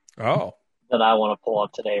WrestleVotes. Oh. That I want to pull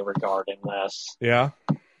up today regarding this. Yeah.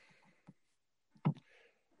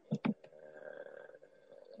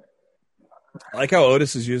 I like how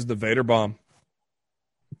Otis has used the Vader bomb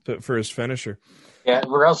for his finisher. Yeah,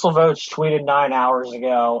 WrestleVotes tweeted 9 hours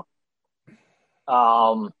ago.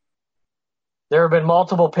 There have been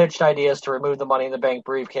multiple pitched ideas to remove the Money in the Bank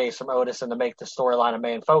briefcase from Otis and to make the storyline a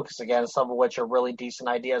main focus again, some of which are really decent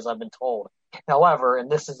ideas, I've been told. However, and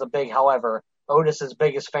this is a big however, Otis's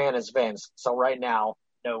biggest fan is Vince, so right now,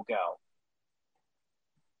 no go.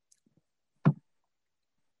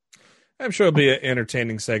 I'm sure it'll be an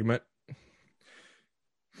entertaining segment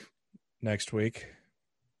next week.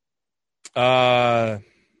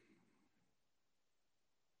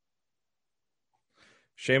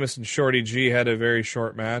 Sheamus and Shorty G had a very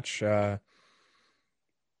short match.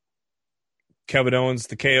 Kevin Owens,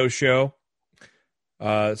 the KO show,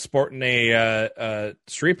 sporting a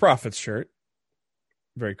Street Profits shirt.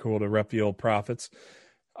 Very cool to rep the old Profits.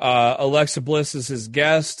 Alexa Bliss is his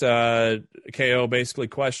guest. KO basically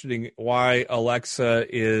questioning why Alexa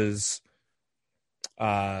is,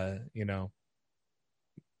 allowing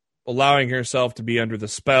herself to be under the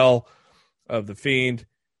spell of the Fiend.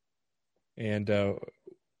 And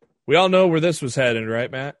we all know where this was headed,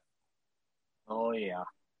 right, Matt? Oh, yeah.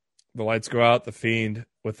 The lights go out, the Fiend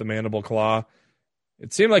with the mandible claw.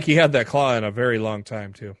 It seemed like he had that claw in a very long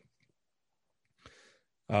time, too.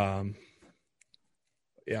 Yeah,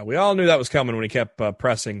 we all knew that was coming when he kept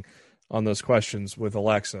pressing on those questions with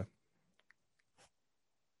Alexa.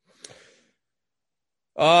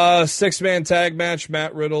 6-man tag match,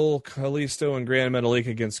 Matt Riddle, Kalisto, and Grand Metalik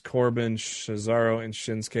against Corbin, Cesaro, and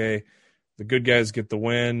Shinsuke. The good guys get the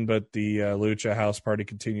win, but the Lucha House Party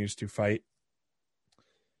continues to fight.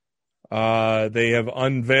 They have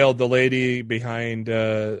unveiled the lady behind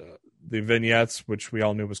the vignettes, which we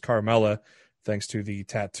all knew was Carmella, thanks to the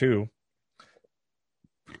tattoo.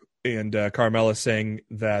 And Carmella saying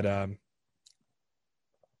that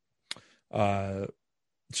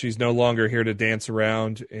she's no longer here to dance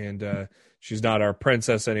around, and she's not our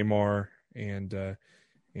princess anymore, and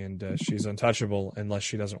she's untouchable unless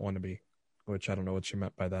she doesn't want to be, which I don't know what she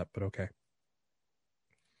meant by that, but okay.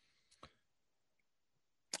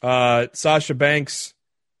 Sasha Banks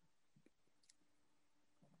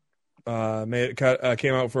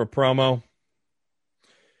came out for a promo,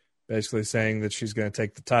 basically saying that she's going to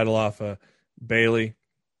take the title off of Bayley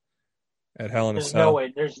at Hell in a Cell.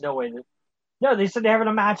 There's no way. No, they said they're having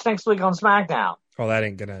a match next week on SmackDown. Oh, that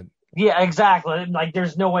ain't gonna. Yeah, exactly. Like,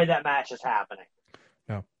 there's no way that match is happening.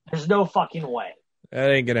 No, there's no fucking way.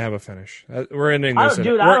 That ain't gonna have a finish. We're ending this. I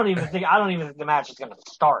don't even think the match is gonna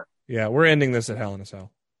start. Yeah, we're ending this at Hell in a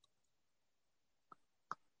Cell.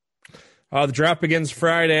 The draft begins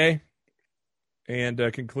Friday and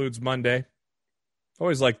concludes Monday.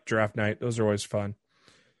 Always like draft night; those are always fun.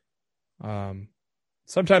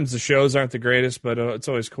 Sometimes the shows aren't the greatest, but it's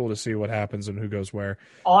always cool to see what happens and who goes where.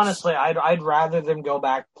 Honestly, I'd rather them go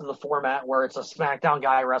back to the format where it's a SmackDown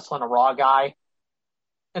guy wrestling a Raw guy,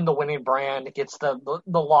 and the winning brand gets the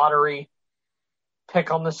lottery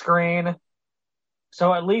pick on the screen.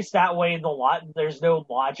 So at least that way, there's no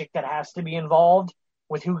logic that has to be involved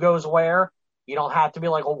with who goes where. You don't have to be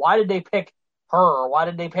like, well, why did they pick her or why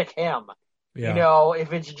did they pick him? Yeah.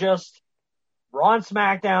 If it's just Raw and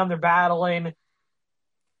SmackDown, they're battling.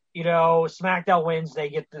 SmackDown wins, they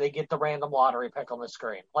get the random lottery pick on the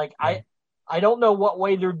screen. Like, yeah. I don't know what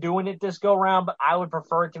way they're doing it this go round, but I would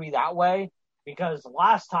prefer it to be that way, because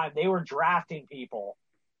last time they were drafting people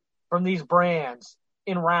from these brands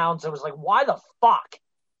in rounds. It was like, why the fuck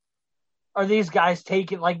are these guys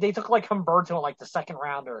taking, like, they took like Humberto in like the second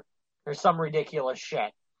rounder or some ridiculous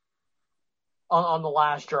shit on the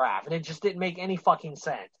last draft, and it just didn't make any fucking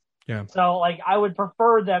sense. Yeah. So, like, I would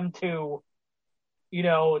prefer them to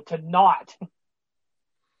to not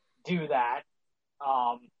do that.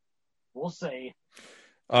 We'll see.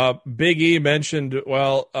 Big E mentioned,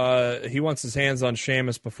 he wants his hands on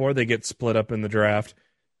Sheamus before they get split up in the draft,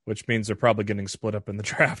 which means they're probably getting split up in the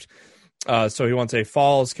draft. So he wants a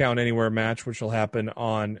Falls Count Anywhere match, which will happen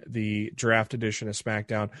on the draft edition of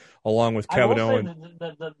SmackDown, along with Kevin Owens.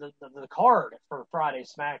 The card for Friday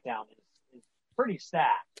SmackDown is pretty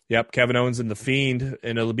stacked. Yep, Kevin Owens and The Fiend,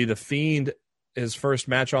 and it'll be The Fiend, his first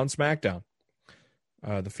match on SmackDown.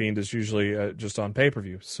 The Fiend is usually just on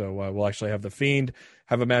pay-per-view, so we'll actually have The Fiend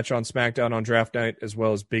have a match on SmackDown on draft night, as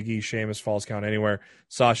well as Big E, Sheamus, Falls Count Anywhere,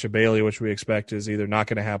 Sasha Bailey, which we expect is either not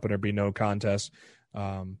going to happen or be no contest.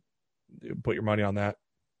 Put your money on that.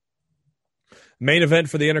 Main event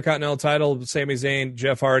for the Intercontinental title, Sami Zayn,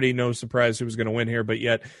 Jeff Hardy. No surprise who was going to win here, but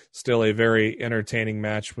yet still a very entertaining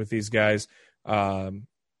match with these guys.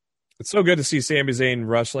 It's so good to see Sami Zayn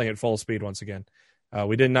wrestling at full speed once again.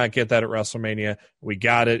 We did not get that at WrestleMania. We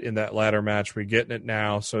got it in that ladder match. We're getting it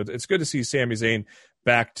now. So it's good to see Sami Zayn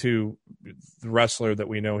back to the wrestler that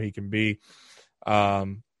we know he can be.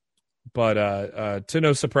 But to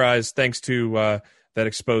no surprise, thanks to that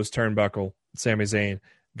exposed turnbuckle, Sami Zayn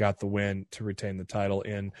got the win to retain the title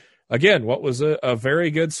in, again, what was a very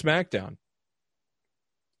good SmackDown.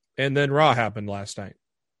 And then Raw happened last night.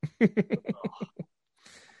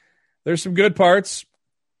 There's some good parts.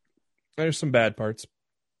 There's some bad parts.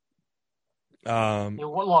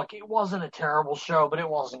 Look, it wasn't a terrible show, but it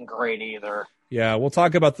wasn't great either. Yeah, we'll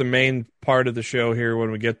talk about the main part of the show here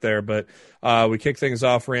when we get there, but we kick things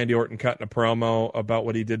off, Randy Orton cutting a promo about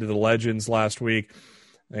what he did to the Legends last week,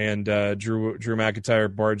 and Drew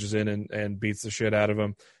McIntyre barges in and beats the shit out of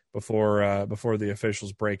him before the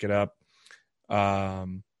officials break it up.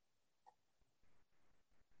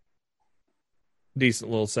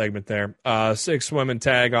 Decent little segment there. 6-women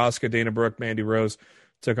tag, Asuka, Dana Brooke, Mandy Rose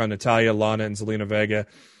took on Natalya, Lana, and Zelina Vega.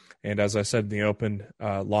 And as I said in the open,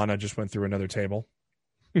 Lana just went through another table.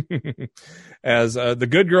 As the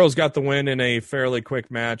good girls got the win in a fairly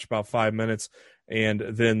quick match, about 5 minutes, and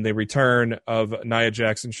then the return of Nia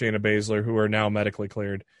Jax, Shayna Baszler, who are now medically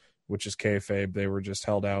cleared, which is kayfabe. They were just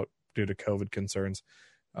held out due to COVID concerns.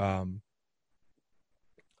 They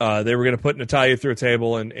were going to put Natalya through a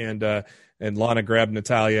table, and Lana grabbed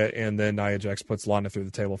Natalya, and then Nia Jax puts Lana through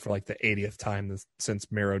the table for like the 80th time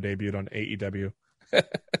since Miro debuted on AEW.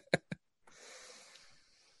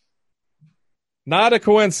 Not a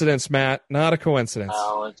coincidence, Matt. Not a coincidence.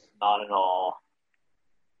 No, it's not at all.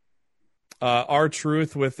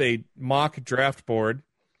 R-Truth with a mock draft board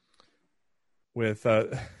with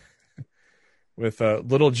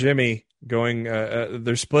Little Jimmy going.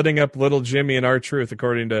 They're splitting up Little Jimmy and R-Truth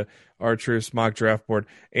according to R-Truth's mock draft board,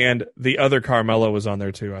 and the other Carmella was on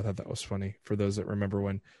there too. I thought that was funny for those that remember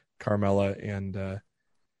when Carmella and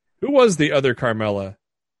who was the other Carmella?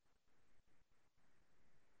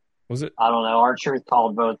 Was it? I don't know. R-Truth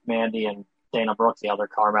called both Mandy and Dana Brooke the other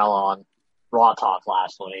Carmella on Raw Talk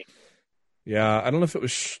last week. Yeah, I don't know if it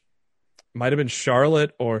was. Might have been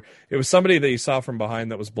Charlotte, or it was somebody that you saw from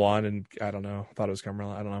behind that was blonde, and I don't know. I thought it was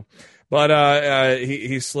Carmella. I don't know. But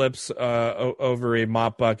he slips over a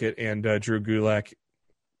mop bucket, and Drew Gulak,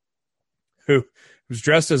 who's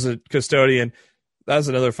dressed as a custodian. That's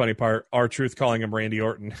another funny part. R-Truth calling him Randy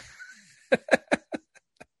Orton.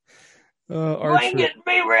 You ain't getting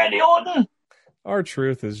me, Randy Orton.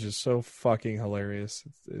 R-Truth is just so fucking hilarious.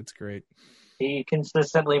 It's great. He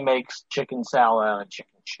consistently makes chicken salad out of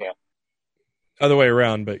chicken chip. Other way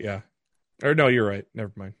around, but yeah. Or no, you're right.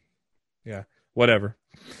 Never mind. Yeah, whatever.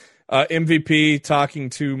 MVP talking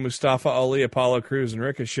to Mustafa Ali, Apollo Crews, and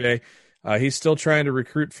Ricochet. He's still trying to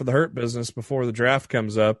recruit for the Hurt Business before the draft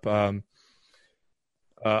comes up.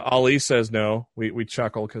 Ali says no. We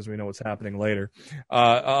chuckle because we know what's happening later.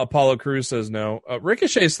 Apollo Crews says no.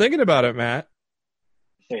 Ricochet's thinking about it, Matt.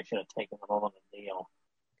 Should have taken him on the deal.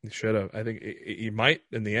 He should have. I think he might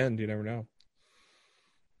in the end. You never know.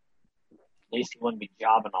 At least he wouldn't be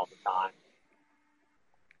jobbing all the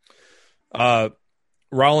time.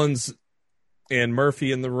 Rollins and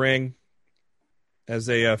Murphy in the ring as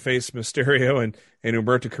they face Mysterio and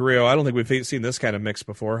Humberto Carrillo. I don't think we've seen this kind of mix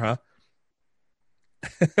before, huh?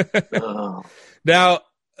 Now,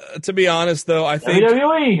 to be honest, though, I think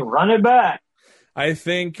WWE, run it back. I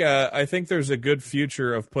think there's a good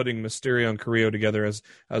future of putting Mysterio and Carrillo together as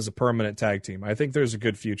a permanent tag team. I think there's a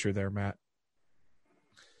good future there, Matt.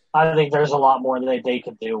 I think there's a lot more that they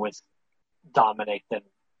could do with Dominic than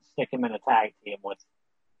stick him in a tag team with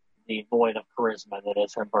the void of charisma that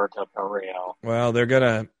is Humberto Carrillo. Well, they're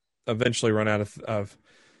gonna eventually run out of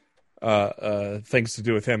things to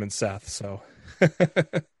do with him and Seth. So,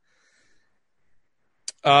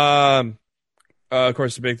 of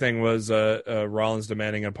course, the big thing was Rollins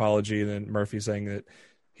demanding an apology, and then Murphy saying that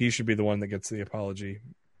he should be the one that gets the apology.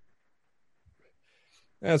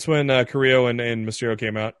 That's when Carrillo and Mysterio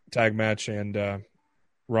came out, tag match, and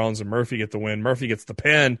Rollins and Murphy get the win. Murphy gets the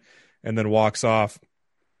pin and then walks off.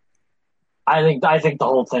 I think the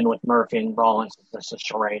whole thing with Murphy and Rollins is just a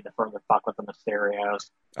charade to further fuck with the Mysterios.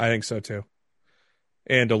 I think so too.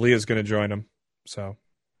 And Aaliyah's going to join him. So.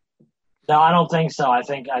 No, I don't think so. I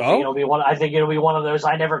think it'll be one. I think it'll be one of those.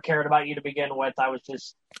 I never cared about you to begin with. I was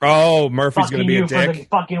just. Oh, Murphy's going to be a dick.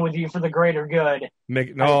 Fucking with you for the greater good.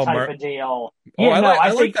 Type of deal. Oh, yeah,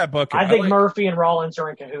 I like that booking. I think Murphy and Rollins are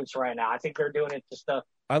in cahoots right now. I think they're doing it just to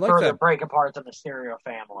further break apart the Mysterio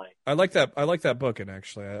family. I like that. I like that booking.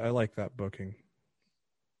 Actually, I like that booking.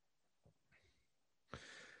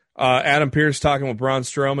 Adam Pearce talking with Braun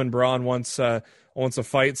Strowman. Braun wants a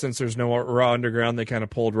fight since there's no Raw Underground. They kind of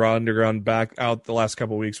pulled Raw Underground back out the last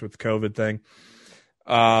couple of weeks with the COVID thing.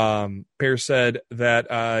 Pearce said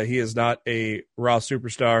that he is not a Raw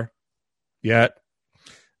superstar yet,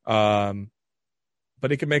 but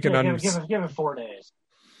he can make an give it 4 days.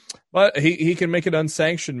 But he can make an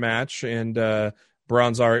unsanctioned match, and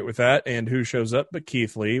Braun's all right with that. And who shows up but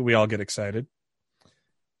Keith Lee? We all get excited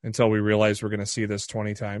until we realize we're going to see this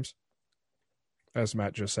 20 times, as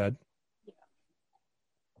Matt just said.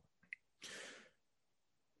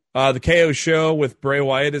 The KO show with Bray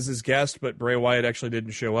Wyatt as his guest, but Bray Wyatt actually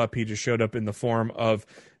didn't show up. He just showed up in the form of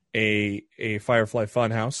a Firefly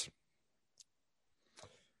Funhouse.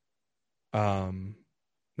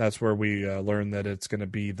 That's where we learned that it's going to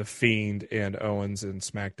be The Fiend and Owens in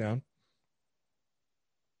SmackDown.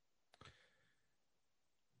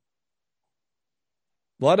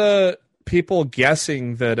 A lot of people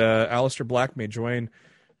guessing that Aleister Black may join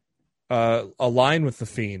a line with The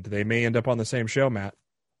Fiend. They may end up on the same show, Matt.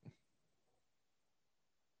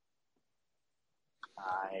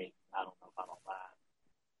 I don't know about all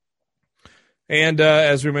that. And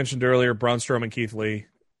as we mentioned earlier, Braun Strowman, Keith Lee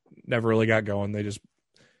never really got going. They just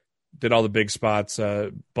did all the big spots,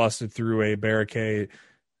 busted through a barricade,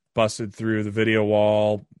 busted through the video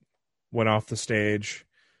wall, went off the stage,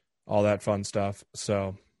 all that fun stuff.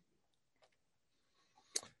 So,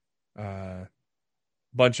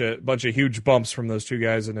 bunch of huge bumps from those two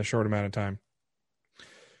guys in a short amount of time.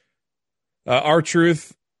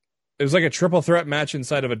 R-Truth, it was like a triple threat match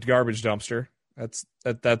inside of a garbage dumpster.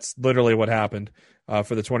 That's literally what happened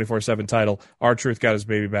for the 24/7 title. R-Truth got his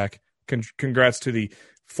baby back. Congrats to the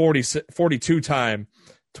 42-time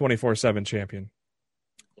 24/7 champion.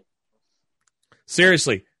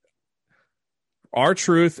 Seriously,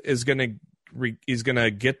 R-Truth is gonna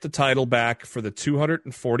get the title back for the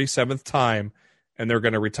 247th time, and they're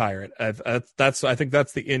gonna retire it. I think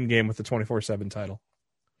that's the end game with the 24/7 title.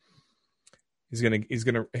 He's gonna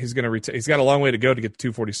retire. He's got a long way to go to get to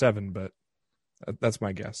 247, but that's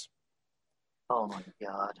my guess. Oh my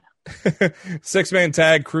God. 6-man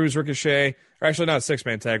tag, Cruz, Ricochet, or actually not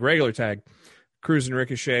 6-man tag, regular tag, Cruz and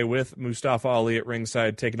Ricochet with Mustafa Ali at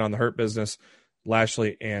ringside taking on the Hurt Business,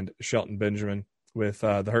 Lashley and Shelton Benjamin, with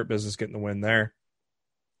the Hurt Business getting the win there.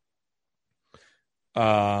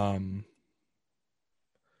 More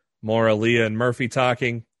Aaliyah and Murphy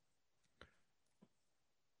talking.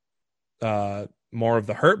 More of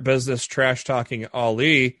the Hurt Business trash talking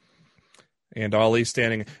Ali. And Ali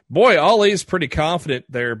standing. Boy, Ali's pretty confident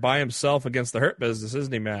there by himself against the Hurt Business,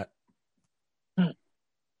 isn't he, Matt?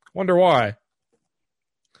 Wonder why.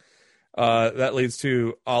 That leads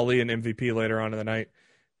to Ali and MVP later on in the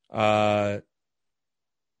night.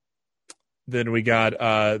 Then we got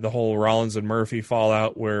the whole Rollins and Murphy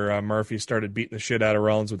fallout where Murphy started beating the shit out of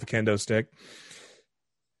Rollins with the kendo stick.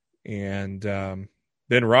 And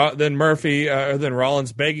then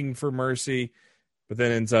Rollins begging for mercy, but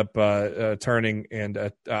then ends up turning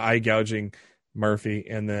and eye gouging Murphy,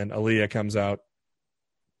 and then Aaliyah comes out,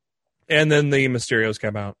 and then the Mysterios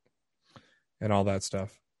come out, and all that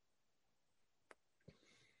stuff.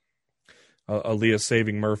 Aaliyah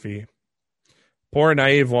saving Murphy. Poor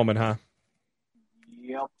naive woman, huh?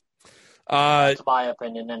 Yep. That's my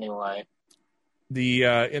opinion, anyway. The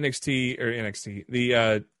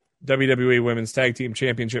the WWE Women's Tag Team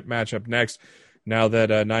Championship matchup next. Now that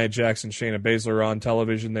Nia Jax and Shayna Baszler are on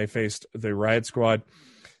television, they faced the Riot Squad.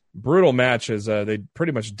 Brutal matches. They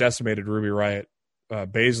pretty much decimated Ruby Riot.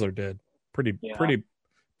 Baszler did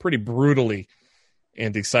pretty brutally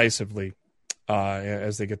and decisively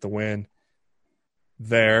as they get the win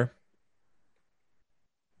there.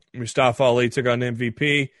 Mustafa Ali took on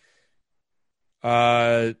MVP.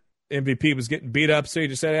 MVP was getting beat up, so he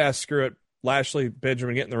just said, screw it. Lashley,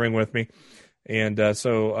 Benjamin, get in the ring with me. And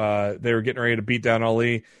so they were getting ready to beat down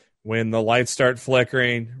Ali when the lights start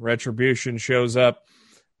flickering. Retribution shows up,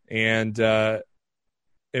 and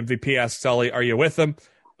MVP asks Ali, are you with him?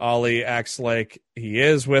 Ali acts like he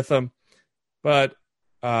is with him, but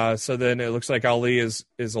So then it looks like Ali is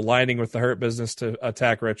aligning with the Hurt Business to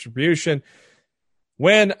attack Retribution.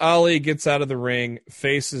 When Ali gets out of the ring,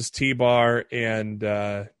 faces T-Bar and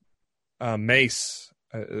Mace.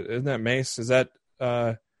 Isn't that Mace? Is that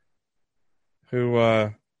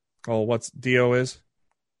who what's Dio is?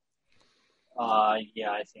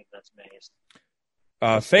 Yeah, I think that's Mace.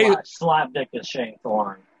 Slapdick is Shane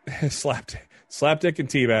Thorne. Slapdick and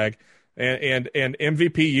T-Bag. And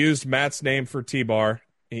MVP used Matt's name for T-Bar.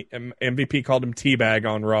 MVP called him T-Bag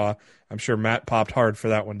on Raw. I'm sure Matt popped hard for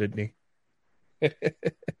that one, didn't he?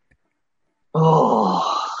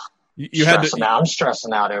 I'm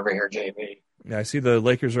stressing out over here, JB. Yeah, I see the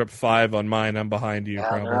Lakers are up 5 on mine. I'm behind you. Yeah,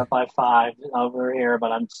 probably. They're up by 5 over here,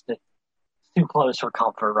 but I'm just too close for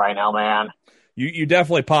comfort right now, man. You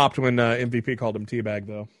definitely popped when MVP called him Teabag,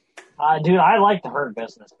 though. Dude, I like the Hurt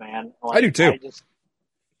Business, man. I do too.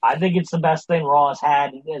 I think it's the best thing Raw has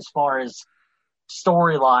had as far as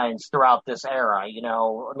storylines throughout this era. You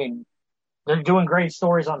know, I mean, they're doing great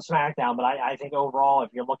stories on SmackDown, but I think overall, if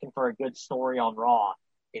you're looking for a good story on Raw,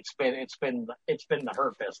 it's been the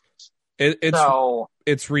Hurt Business.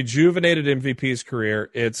 It's rejuvenated MVP's career.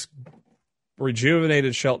 It's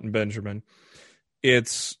rejuvenated Shelton Benjamin.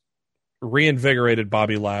 It's reinvigorated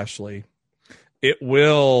Bobby Lashley. It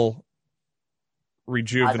will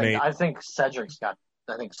rejuvenate. I think Cedric's got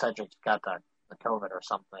the COVID or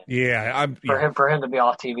something. Yeah, for him to be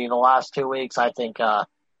off TV the last 2 weeks, I think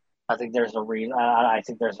there's a reason. I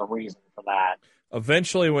think there's a reason for that.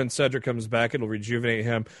 Eventually, when Cedric comes back, it'll rejuvenate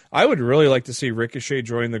him. I would really like to see Ricochet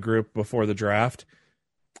join the group before the draft,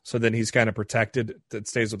 so then he's kind of protected. That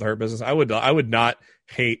stays with the Hurt Business. I would not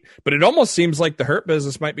hate, but it almost seems like the Hurt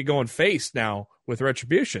Business might be going face now with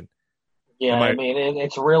Retribution. Yeah, I mean,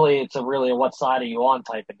 it's really a what side are you on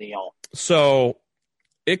type of deal. So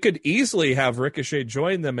it could easily have Ricochet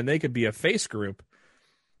join them, and they could be a face group,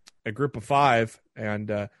 a group of 5.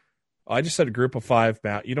 And I just said a group of 5,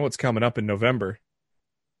 Matt. You know what's coming up in November?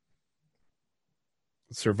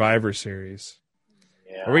 Survivor Series.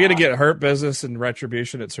 Yeah. Are we going to get Hurt Business and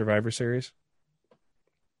Retribution at Survivor Series?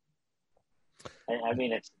 I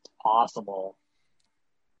mean, it's possible.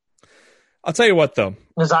 I'll tell you what, though.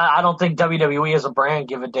 Because I don't think WWE as a brand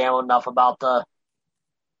give a damn enough about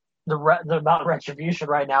about Retribution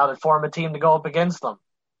right now to form a team to go up against them.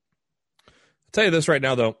 I'll tell you this right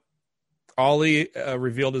now, though. Ali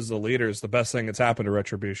revealed as the leader is the best thing that's happened to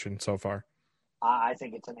Retribution so far. I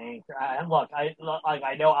think it's an anchor. Look, I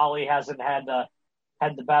know Ali hasn't had the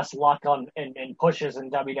best luck in pushes in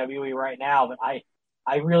WWE right now, but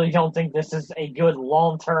I really don't think this is a good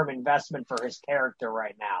long-term investment for his character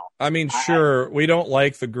right now. I mean, sure, we don't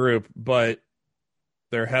like the group, but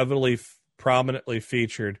they're heavily, prominently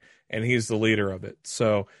featured, and he's the leader of it.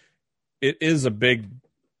 So it is a big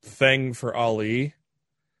thing for Ali,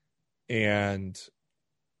 and,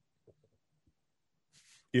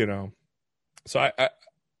 you know, so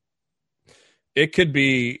it could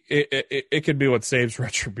be it could be what saves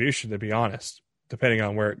Retribution, to be honest, depending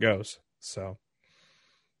on where it goes. So.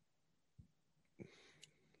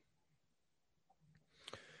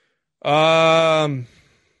 Then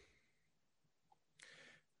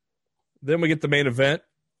we get the main event.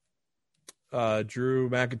 Drew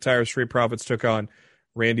McIntyre's Street Profits took on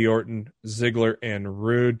Randy Orton, Ziggler, and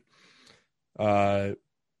Rude.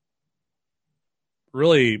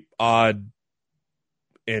 Really odd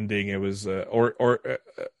ending. It was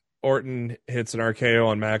Orton hits an RKO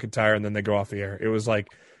on McIntyre, and then they go off the air. It was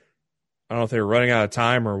like, I don't know if they were running out of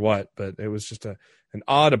time or what, but it was just an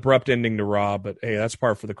odd, abrupt ending to Raw. But hey, that's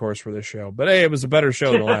par for the course for this show. But hey, it was a better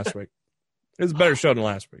show than last week. It was a better show than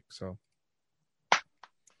last week. So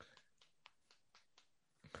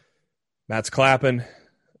Matt's clapping.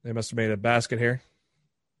 They must have made a basket here.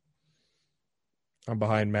 I'm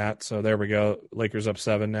behind Matt, so there we go. Lakers up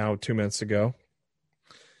 7 now, 2 minutes to go.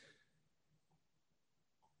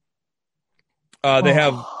 They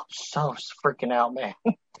have so freaking out, man.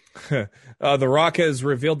 The Rock has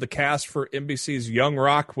revealed the cast for NBC's Young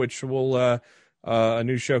Rock, which will a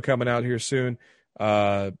new show coming out here soon.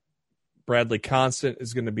 Bradley Constant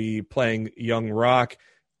is going to be playing Young Rock.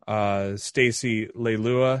 Stacey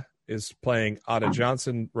Leilua is playing Ada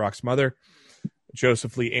Johnson, Rock's mother.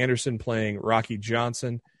 Joseph Lee Anderson playing Rocky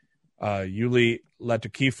Johnson. Yuli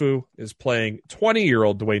Latukifu is playing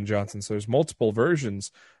 20-year-old Dwayne Johnson. So there's multiple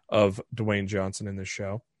versions of Dwayne Johnson in this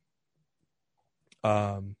show.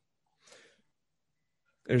 There's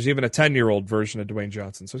even a 10-year-old version of Dwayne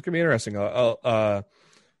Johnson. So it's going to be interesting.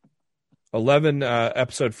 11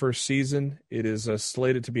 episode first season. It is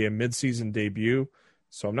slated to be a mid-season debut.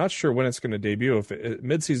 So I'm not sure when it's going to debut. If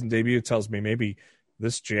mid-season debut tells me maybe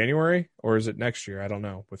this January, or is it next year? I don't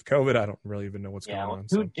know. With COVID, I don't really even know what's going on.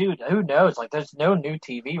 Who knows? Like, there's no new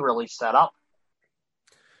TV really set up.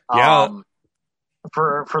 Yeah.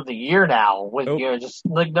 For the year now, with just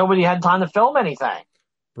like nobody had time to film anything.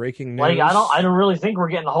 Breaking news. Like, I don't really think we're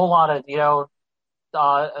getting a whole lot of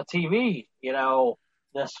a TV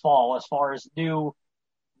this fall as far as new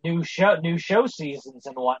show seasons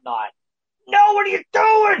and whatnot. No, what are you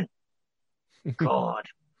doing? God.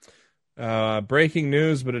 Breaking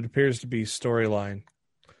news, but it appears to be storyline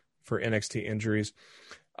for NXT injuries.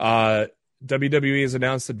 WWE has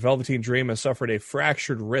announced that Velveteen Dream has suffered a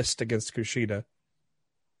fractured wrist against Kushida.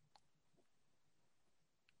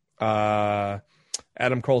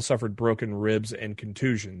 Adam Cole suffered broken ribs and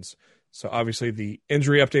contusions. So obviously the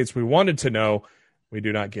injury updates we wanted to know, we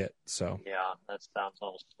do not get. So yeah, that sounds a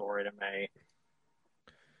whole story to me.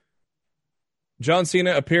 John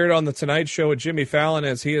Cena appeared on the Tonight Show with Jimmy Fallon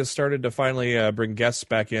as he has started to finally bring guests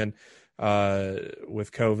back in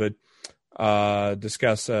with COVID.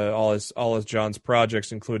 Discuss all his John's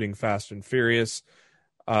projects, including Fast and Furious.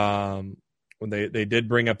 When they did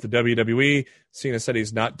bring up the WWE, Cena said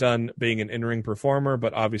he's not done being an in-ring performer,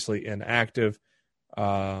 but obviously inactive.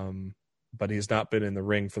 But he's not been in the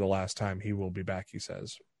ring for the last time. He will be back, he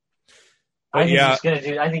says. I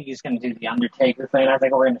think he's gonna do the Undertaker thing. I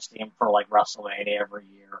think we're gonna see him for like WrestleMania every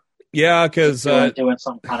year. Yeah, because doing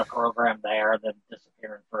some kind of program there, then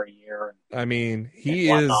disappearing for a year. I mean, he's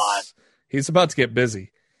about to get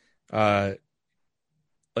busy. Like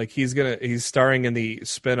he's starring in the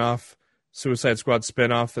spinoff Suicide Squad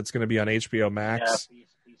spinoff that's going to be on HBO Max. Yeah,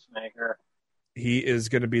 Peacemaker. He is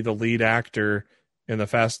going to be the lead actor in the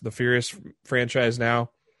Fast and the Furious franchise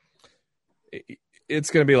now. It's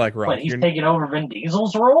going to be like Rock. But he's taking over Vin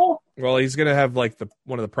Diesel's role? Well, he's going to have like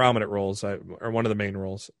one of the prominent roles, or one of the main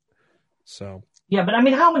roles. So yeah, but I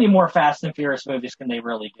mean, how many more Fast and Furious movies can they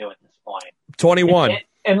really do at this point? 21.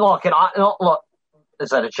 And look, is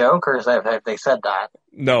that a joke, or have they said that?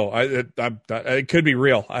 No, it could be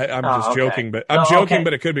real. I'm just joking, but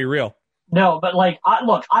but it could be real. No, but like, I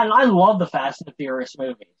love the Fast and the Furious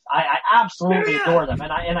movies. I absolutely adore them,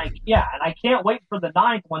 and I can't wait for the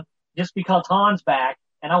 9th one just because Han's back,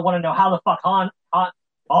 and I want to know how the fuck Han.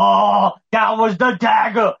 Oh, that was the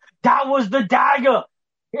dagger. That was the dagger.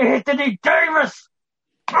 Anthony Davis.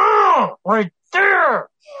 Right there.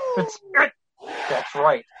 That's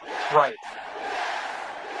right. Right.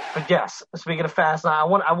 But yes, speaking of Fast 9,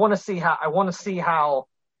 I want to see how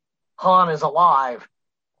Han is alive.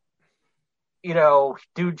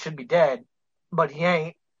 Dude should be dead, but he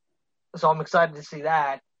ain't. So I'm excited to see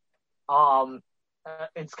that.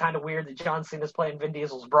 It's kind of weird that John Cena's playing Vin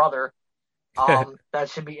Diesel's brother. That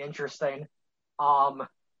should be interesting. But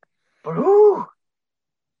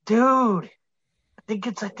dude, I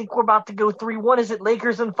think we're about to go 3-1. Is it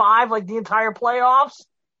Lakers in 5, like the entire playoffs?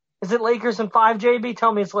 Is it Lakers in 5, JB?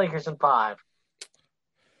 Tell me it's Lakers in 5.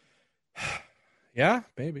 Yeah,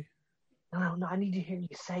 maybe. No, I need to hear you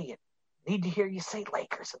say it. I need to hear you say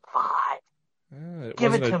Lakers in 5.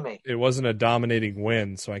 Give it to me. It wasn't a dominating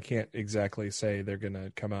win, so I can't exactly say they're going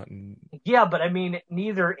to come out and... Yeah, but I mean,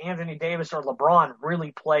 neither Anthony Davis or LeBron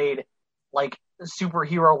really played like a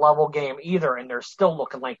superhero-level game either, and they're still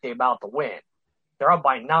looking like they're about to win. They're up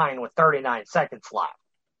by 9 with 39 seconds left.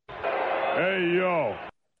 Hey, yo.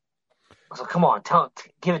 So come on, come on,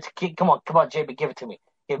 JB, give it to me.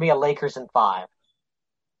 Give me a Lakers in 5.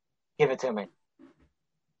 Give it to me.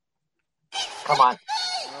 Come on.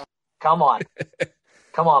 Come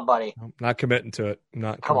on, buddy. I'm not committing to it.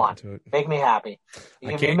 To it. Make me happy.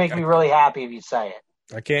 You make me really happy if you say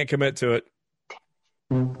it. I can't commit to it.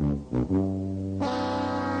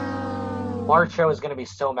 Marcho is going to be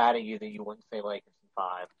so mad at you that you wouldn't say Lakers in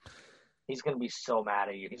 5. He's going to be so mad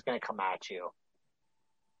at you. He's going to come at you.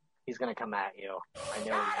 I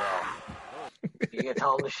know he will. You can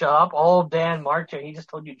tell him to shut up. Oh, Dan Marcho, he just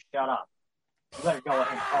told you to shut up. You better go at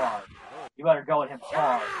him hard.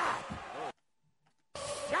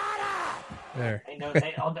 Shut up! There.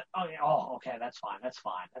 Okay, that's fine. We're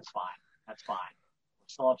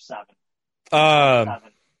still up 7. 7.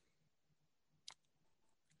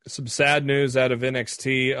 Some sad news out of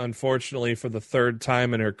NXT. Unfortunately, for the 3rd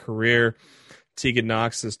time in her career, Tegan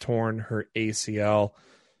Nox has torn her ACL.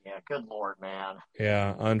 Yeah, good Lord, man.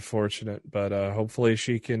 Yeah, unfortunate, but hopefully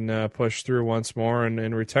she can push through once more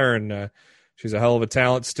and return. She's a hell of a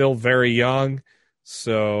talent, still very young,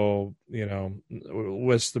 so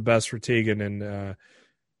wish the best for Tegan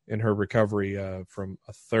in her recovery from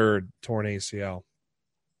a 3rd torn ACL.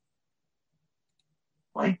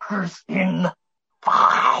 Lakers in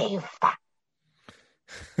 5.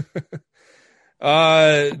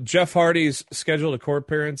 Jeff Hardy's scheduled a court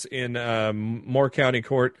appearance in Moore County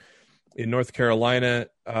Court in North Carolina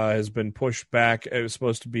has been pushed back. It was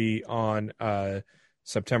supposed to be on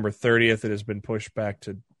September 30th. It has been pushed back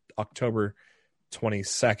to October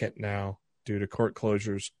 22nd now due to court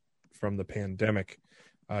closures from the pandemic.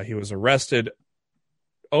 He was arrested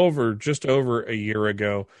just over a year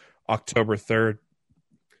ago, October 3rd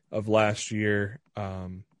of last year,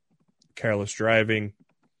 careless driving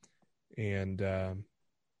and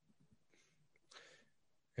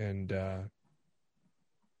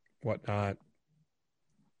whatnot.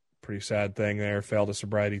 Pretty sad thing there. Failed a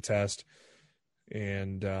sobriety test,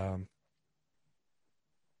 and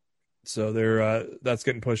so that's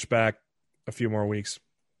getting pushed back a few more weeks.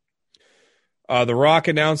 The Rock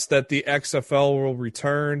announced that the XFL will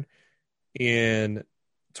return in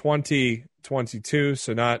 2022,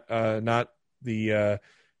 so not the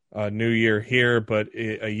new year here, but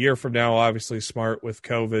a year from now. Obviously, smart with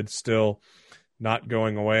COVID still not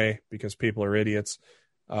going away because people are idiots.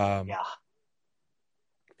 XFL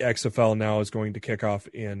now is going to kick off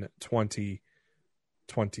in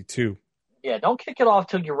 2022. Yeah, don't kick it off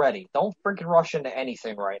till you're ready. Don't freaking rush into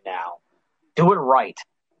anything right now. Do it right.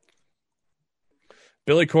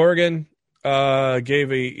 Billy Corgan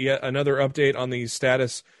gave yet another update on the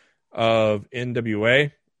status of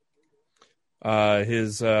NWA.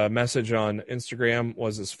 His message on Instagram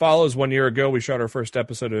was as follows. 1 year ago, we shot our first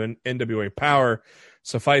episode of NWA Power.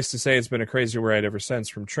 Suffice to say, it's been a crazy ride ever since,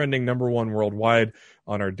 from trending #1 worldwide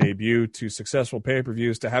on our debut to successful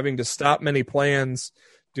pay-per-views to having to stop many plans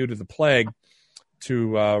due to the plague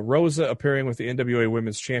to Rosa appearing with the NWA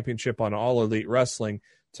Women's Championship on All Elite Wrestling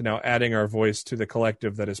to now adding our voice to the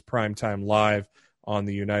collective that is Primetime Live on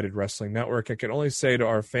the United Wrestling Network. I can only say to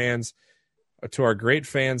our fans, to our great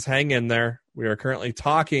fans, hang in there. We are currently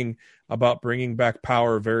talking about bringing back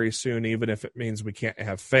Power very soon, even if it means we can't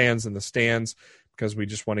have fans in the stands because we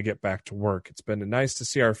just want to get back to work. It's been nice to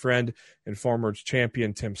see our friend and former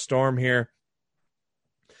champion Tim Storm here.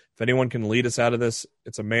 If anyone can lead us out of this,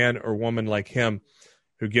 it's a man or woman like him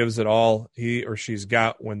who gives it all he or she's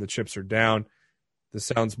got when the chips are down. This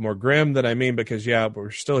sounds more grim than I mean because, but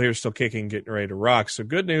we're still here, still kicking, getting ready to rock. So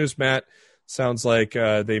good news, Matt. Sounds like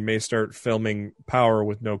they may start filming Power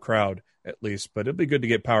with no crowd, at least. But it'll be good to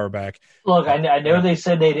get Power back. Look, I know they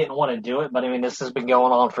said they didn't want to do it, but, I mean, this has been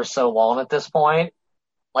going on for so long at this point.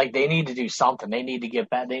 Like, they need to do something. They need to get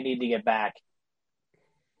back. They need to get back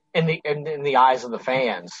in the eyes of the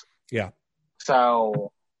fans. Yeah.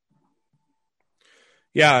 So.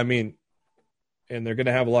 Yeah, I mean, and they're going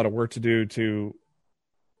to have a lot of work to do to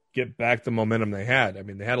get back the momentum they had. I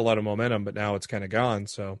mean, they had a lot of momentum, but now it's kind of gone,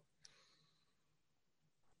 so.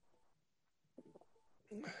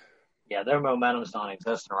 Yeah, their momentum's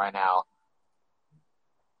non-existent right now.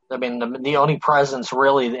 I mean, the only presence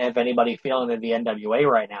really, if anybody feeling in the NWA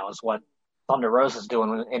right now, is what Thunder Rosa's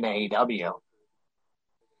doing in AEW.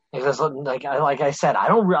 Because, like I said, I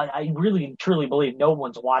really truly believe no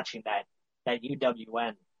one's watching that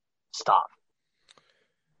UWN stuff.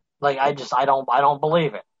 Like, I don't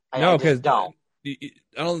believe it. No, because I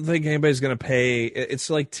don't think anybody's going to pay. It's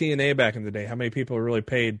like TNA back in the day. How many people really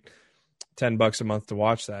paid $10 a month to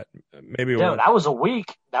watch that? Maybe that was a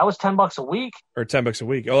week. That was $10 a week, or $10 a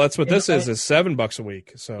week. Oh, that's what this is $7 a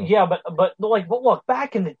week. So yeah, but look,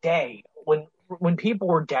 back in the day when people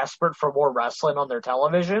were desperate for more wrestling on their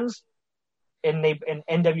televisions, and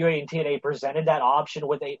NWA and TNA presented that option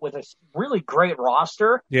with a really great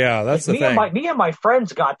roster. Yeah, that's the thing. Me and my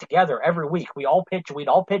friends got together every week. We'd all pitch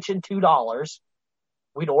in $2.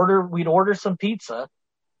 We'd order some pizza,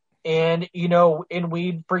 and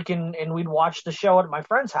we'd watch the show at my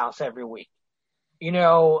friend's house every week.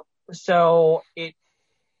 So it,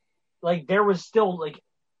 like, there was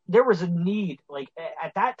a need, like,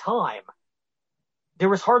 at that time. There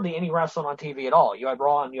was hardly any wrestling on TV at all. You had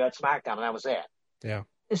Raw and you had SmackDown, and that was it. Yeah.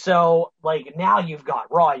 So, like, now you've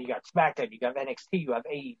got Raw, you got SmackDown, you got NXT, you have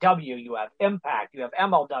AEW, you have Impact, you have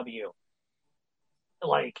MLW.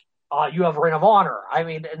 Like, you have Ring of Honor. I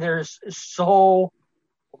mean, there's so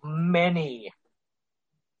many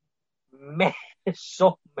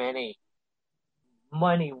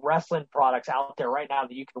wrestling products out there right now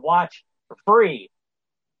that you can watch for free.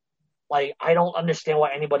 Like, I don't understand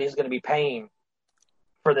why anybody's going to be paying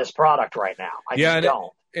for this product right now. I just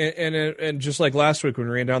don't. And just like last week when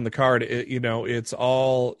we ran down the card, it's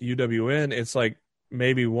all UWN. It's like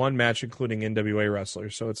maybe one match including NWA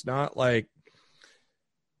wrestlers. So it's not like,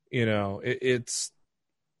 it's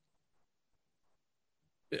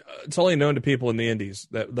only known to people in the indies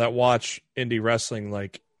that watch indie wrestling,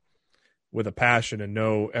 like, with a passion and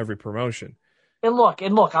know every promotion. And look,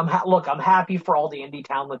 I'm happy for all the indie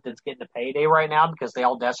talent that's getting a payday right now because they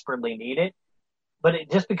all desperately need it. But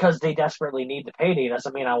just because they desperately need the payday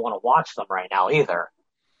doesn't mean I want to watch them right now either.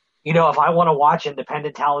 You know, if I want to watch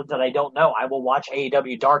independent talent that I don't know, I will watch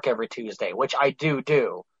AEW Dark every Tuesday, which I do.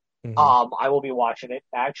 Mm-hmm. I will be watching it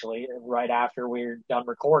actually right after we're done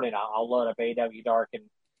recording. I'll load up AEW Dark and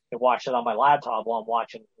watch it on my laptop while I'm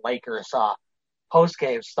watching Lakers post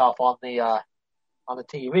game stuff on the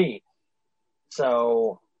TV.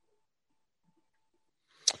 So,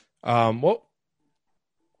 what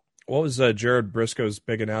was Jared Briscoe's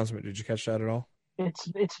big announcement? Did you catch that at all? It's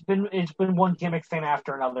been one gimmick thing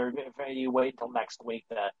after another. If you wait until next week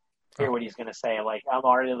to hear what he's going to say, like I'm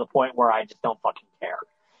already to the point where I just don't fucking care.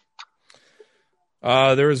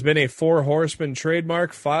 There has been a 4 Horsemen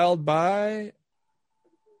trademark filed by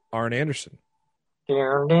Arn Anderson.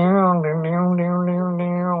 And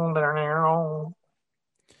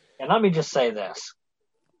let me just say this.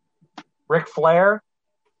 Ric Flair,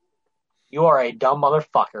 you are a dumb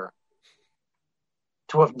motherfucker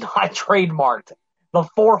to have not trademarked the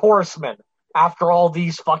 4 Horsemen after all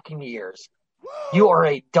these fucking years. You are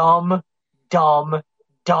a dumb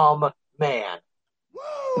man.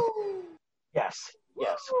 Yes.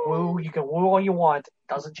 Woo, you can woo all you want.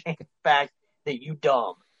 Doesn't change the fact that you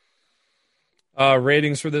dumb.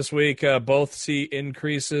 Ratings for this week, both see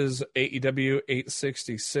increases. AEW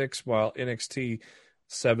 866, while NXT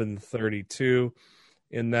 732.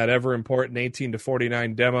 In that ever-important 18 to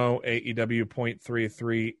 49 demo, AEW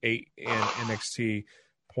 0.338 and NXT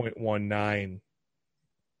 0.19.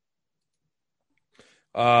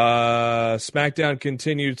 SmackDown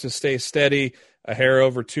continued to stay steady, a hair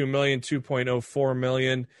over 2 million, 2.04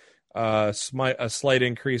 million, a slight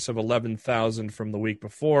increase of 11,000 from the week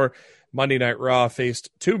before. Monday Night Raw faced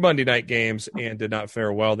 2 Monday night games and did not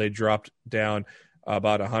fare well. They dropped down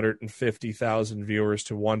about 150,000 viewers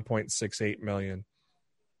to 1.68 million.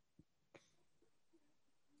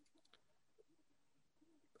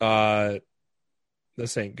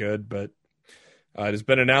 This ain't good, but it has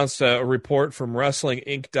been announced a report from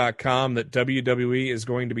WrestlingInc.com that WWE is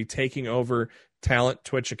going to be taking over talent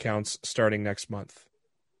Twitch accounts starting next month.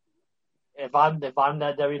 If I'm on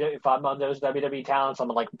those WWE talents, I'm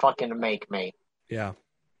like fucking make me. Yeah,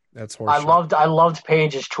 that's horseshit. I loved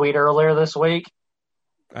Paige's tweet earlier this week.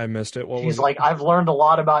 I missed it. She's like, I've learned a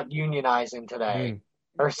lot about unionizing today,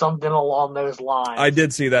 or something along those lines. I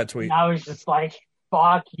did see that tweet. And I was just like,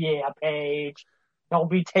 fuck yeah, Paige. Don't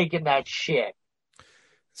be taking that shit.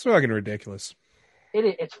 It's fucking ridiculous.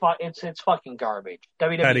 It's fucking garbage.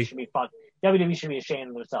 WWE should be ashamed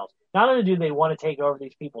of themselves. Not only do they want to take over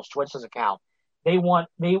these people's Twitch's account, they only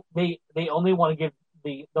want to give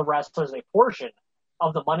the wrestlers a portion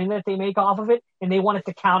of the money that they make off of it, and they want it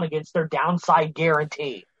to count against their downside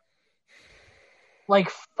guarantee. Like,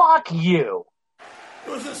 fuck you.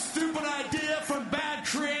 It was a stupid idea from bad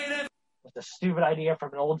creative. It's a stupid idea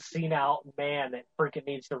from an old senile man that freaking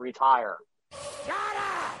needs to retire. Shut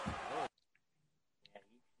up!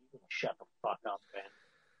 Shut the fuck up, man.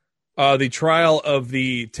 The trial of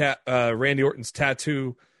the Randy Orton's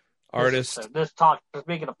tattoo artist.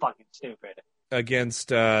 Speaking of fucking stupid.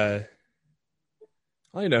 Against, I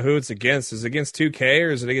don't even know who it's against. Is it against 2K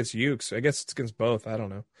or is it against Ukes? I guess it's against both. I don't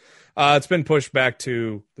know. The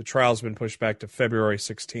trial's been pushed back to February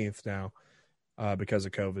 16th now because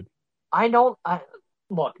of COVID.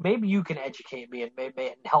 Look, maybe you can educate me and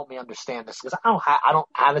help me understand this because I don't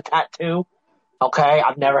have a tattoo. Okay,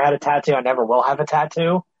 I've never had a tattoo. I never will have a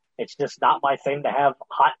tattoo. It's just not my thing to have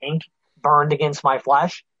hot ink burned against my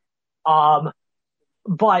flesh.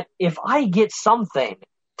 But if I get something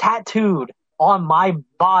tattooed on my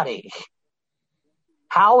body,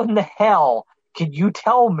 how in the hell can you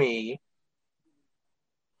tell me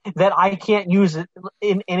that I can't use it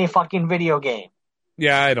in a fucking video game?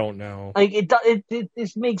 Yeah, I don't know. Like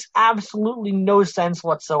this makes absolutely no sense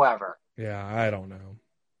whatsoever. Yeah, I don't know.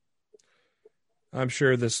 I'm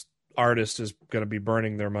sure this artist is going to be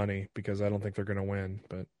burning their money because I don't think they're going to win.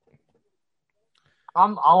 But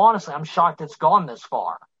I'm shocked it's gone this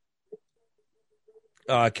far.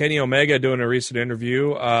 Kenny Omega doing a recent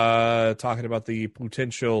interview talking about the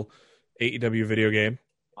potential AEW video game.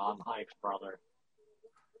 I'm hyped, brother.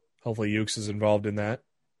 Hopefully Ukes is involved in that.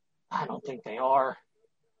 I don't think they are.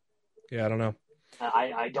 Yeah, I don't know.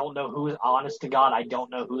 I don't know who's, honest to God, I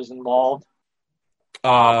don't know who's involved.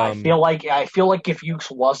 I feel like if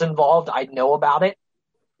Ukes was involved, I'd know about it.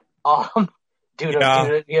 Due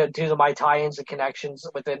to my tie-ins and connections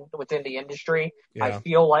within the industry, yeah. I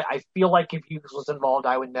feel like if Ukes was involved,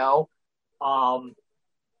 I would know.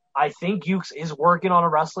 I think Ukes is working on a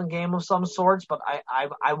wrestling game of some sorts, but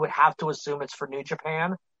I would have to assume it's for New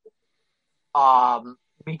Japan.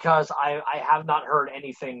 Because I have not heard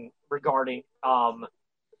anything regarding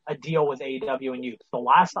a deal with AEW and Ukes. The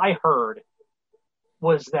last I heard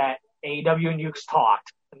was that AEW and Ukes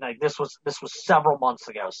talked, and like this was several months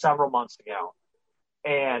ago,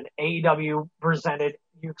 and AEW presented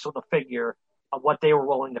Ukes with a figure of what they were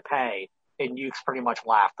willing to pay, and Ukes pretty much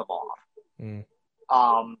laughed them off.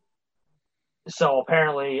 So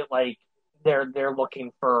apparently, like they're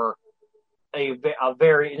looking for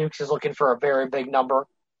Ukes is looking for a very big number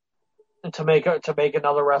to make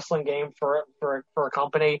another wrestling game for a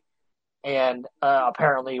company, and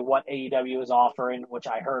apparently what AEW is offering, which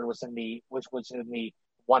I heard was in the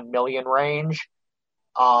 1 million range,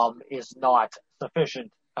 is not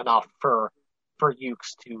sufficient enough for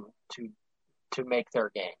Ukes to make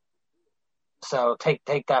their game. So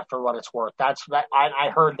take that for what it's worth.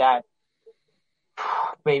 I heard that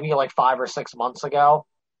maybe like 5 or 6 months ago.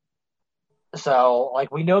 So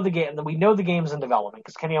like we know the game's in development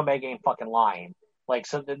because Kenny Omega ain't fucking lying. Like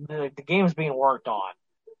so the game's being worked on,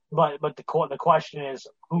 but the question is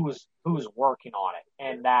who's working on it,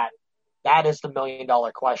 and that is the $1 million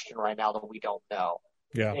question right now that we don't know.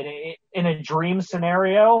 Yeah. In a dream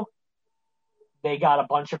scenario, they got a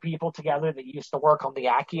bunch of people together that used to work on the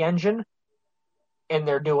Aki engine, and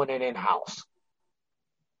they're doing it in house.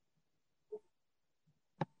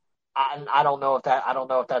 I don't know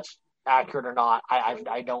if that's accurate or not.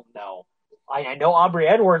 I don't know. I know Aubrey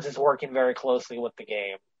Edwards is working very closely with the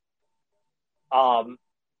game.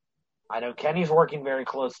 I know Kenny's working very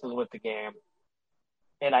closely with the game,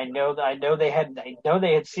 and I know they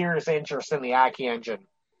had serious interest in the Aki engine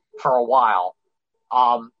for a while.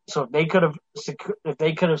 So if they could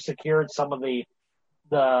have secured some of the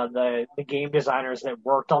game designers that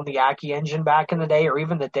worked on the Aki engine back in the day, or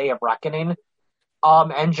even the Day of Reckoning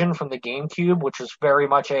engine from the GameCube, which was very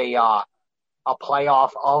much a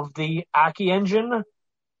playoff of the Aki engine,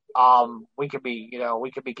 we could be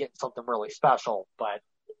getting something really special. But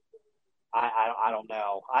I don't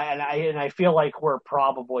know. I feel like we're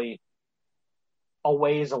probably a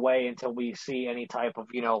ways away until we see any type of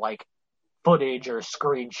like footage or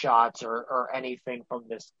screenshots or anything from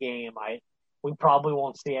this game. We probably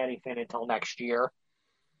won't see anything until next year.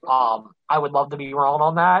 I would love to be wrong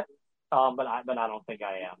on that. But I don't think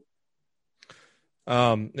I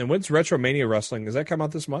am. And when's Retromania Wrestling? Does that come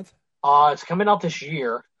out this month? It's coming out this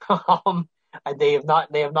year. They have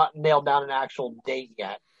not nailed down an actual date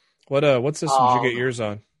yet. What system did you get yours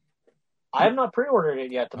on? I have not pre-ordered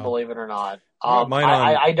it yet, believe it or not.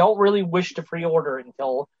 I don't really wish to pre-order it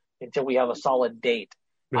until we have a solid date.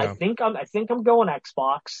 Yeah. I think I'm going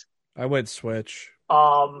Xbox. I went Switch.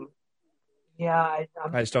 Yeah, I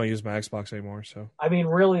just don't use my Xbox anymore. So I mean,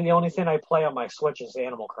 really, the only thing I play on my Switch is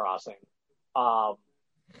Animal Crossing. So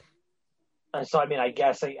I mean, I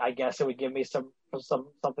guess it would give me something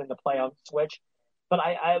to play on Switch. But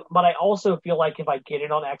I also feel like if I get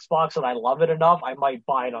it on Xbox and I love it enough, I might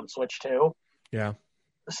buy it on Switch too. Yeah.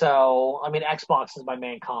 So I mean, Xbox is my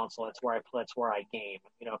main console. That's where I game.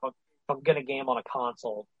 If I'm gonna game on a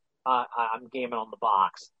console, I'm gaming on the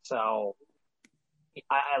box. So.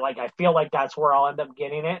 I feel like that's where I'll end up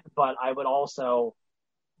getting it, but I would also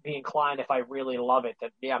be inclined if I really love it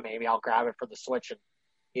that maybe I'll grab it for the Switch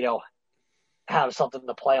and have something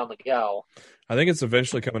to play on the go. I think it's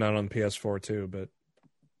eventually coming out on PS4 too, but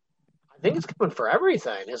I think it's coming for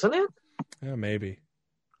everything, isn't it? Yeah, maybe.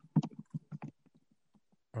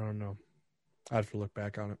 I don't know. I have to look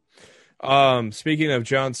back on it. Speaking of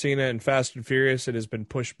John Cena and Fast and Furious, it has been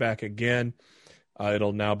pushed back again.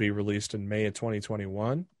 It'll now be released in May of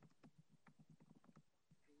 2021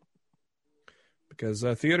 because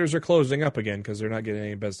theaters are closing up again because they're not getting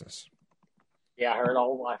any business. Yeah,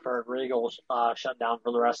 I've heard Regal shut down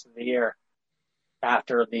for the rest of the year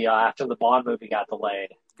after the Bond movie got delayed.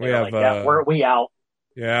 We out.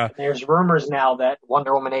 Yeah. And there's rumors now that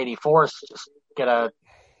Wonder Woman 84 is just gonna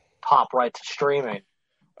pop right to streaming,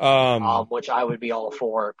 which I would be all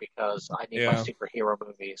for because I need my superhero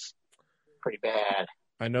movies. Pretty bad.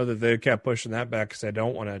 I know that they kept pushing that back because they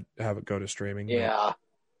don't want to have it go to streaming. Yeah.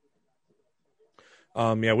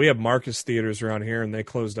 We have Marcus theaters around here, and they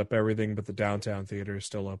closed up everything, but the downtown theater is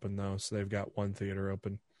still open though, so they've got one theater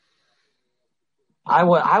open.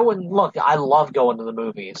 I wouldn't look. I love going to the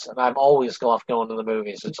movies, and I've always loved going to the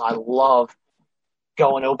movies. I love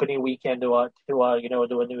going opening weekend to a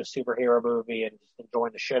new superhero movie and just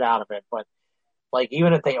enjoying the shit out of it, but. Like,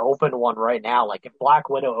 even if they opened one right now, like if Black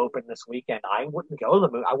Widow opened this weekend, I wouldn't go to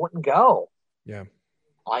the movie. I wouldn't go. Yeah.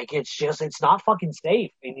 Like, it's not fucking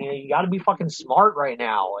safe. And you got to be fucking smart right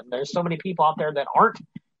now. And there's so many people out there that aren't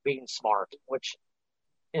being smart, which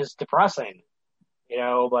is depressing,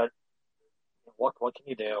 but what can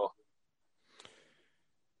you do?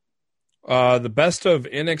 The best of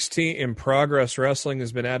NXT in Progress Wrestling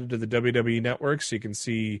has been added to the WWE Network, so you can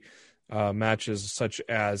see matches such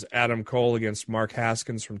as Adam Cole against Mark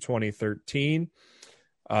Haskins from 2013,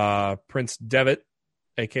 Prince Devitt,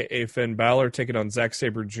 a.k.a. Finn Balor, taking on Zack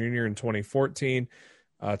Sabre Jr. in 2014,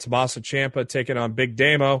 Tommaso Ciampa taking on Big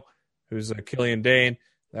Damo, who's Killian Dane.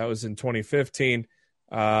 That was in 2015.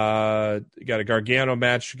 You got a Gargano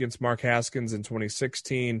match against Mark Haskins in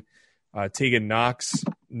 2016. Tegan Nox,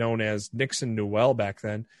 known as Nixon Newell back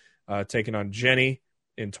then, taking on Jenny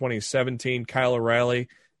in 2017. Kyle O'Reilly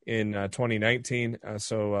in 2019.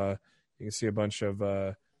 So you can see a bunch of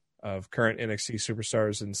current NXT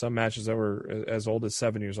superstars in some matches that were as old as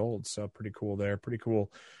 7 years old. So pretty cool there. Pretty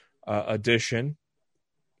cool addition.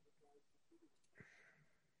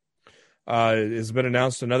 It has been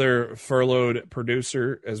announced another furloughed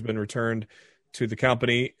producer has been returned to the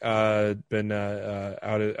company. Been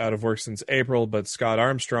out of work since April, but Scott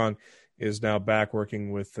Armstrong is now back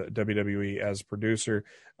working with WWE as producer.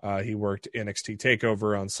 He worked NXT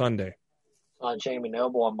Takeover on Sunday. On Jamie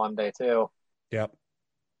Noble on Monday too. Yep.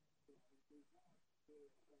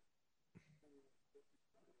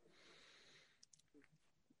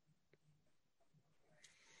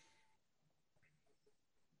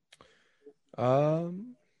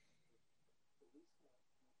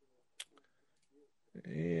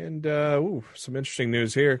 And some interesting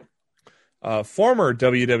news here. Former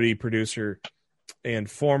WWE producer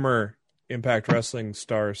and former Impact Wrestling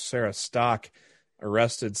star Sarah Stock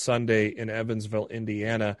arrested Sunday in Evansville,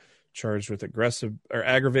 Indiana, charged with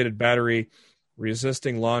aggravated battery,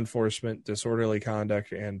 resisting law enforcement, disorderly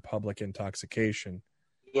conduct, and public intoxication.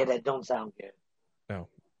 Yeah, that don't sound good. No,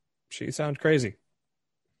 she sounds crazy.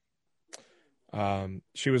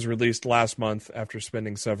 She was released last month after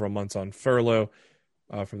spending several months on furlough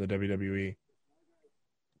from the WWE.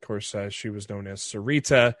 Of course, she was known as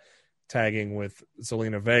Sarita, tagging with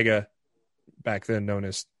Zelina Vega, back then known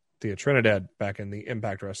as Thea Trinidad, back in the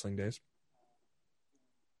Impact Wrestling days.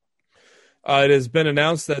 It has been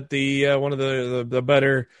announced that the one of the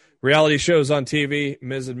better reality shows on TV,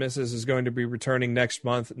 Ms. and Mrs., is going to be returning next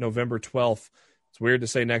month, November 12th. It's weird to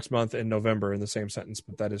say next month and November in the same sentence,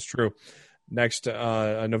 but that is true. Next,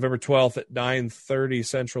 November 12th at 9:30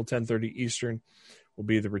 Central, 10:30 Eastern, will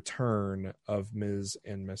be the return of Ms.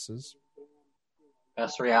 and Mrs.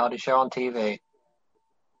 Best reality show on TV.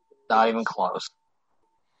 Not even close.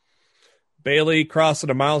 Bayley crossed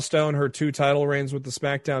a milestone. Her 2 title reigns with the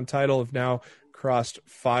SmackDown title have now crossed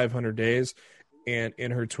 500 days. And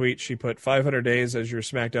in her tweet, she put 500 days as your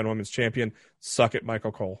SmackDown Women's Champion. Suck it,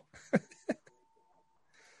 Michael Cole.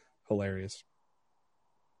 Hilarious.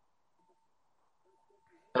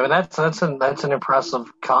 I mean, that's an impressive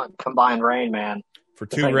combined reign, man. For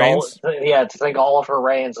 2 reigns? To think all of her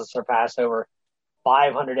reigns have surpassed over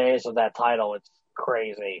 500 days of that title. It's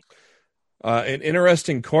crazy. An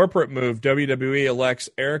interesting corporate move. WWE elects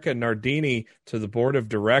Erica Nardini to the board of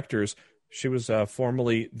directors. She was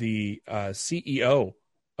formerly the CEO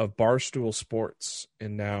of Barstool Sports,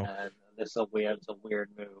 and now it's a weird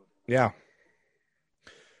move. Yeah.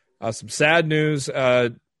 Some sad news,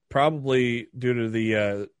 probably due to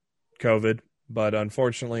the COVID, but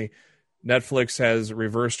unfortunately, Netflix has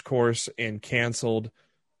reversed course and canceled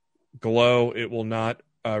Glow. It will not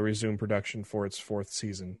resume production for its 4th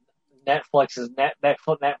season. Netflix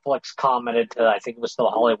commented to, I think it was the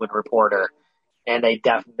Hollywood Reporter, and they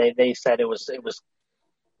said it was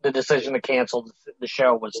the decision to cancel the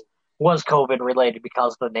show was COVID related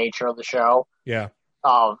because of the nature of the show. Yeah.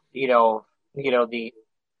 The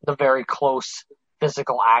very close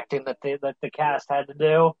physical acting that the cast had to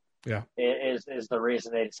do. Yeah. Is the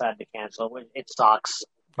reason they decided to cancel. It sucks,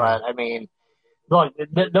 but I mean, look,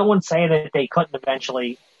 no one's saying that they couldn't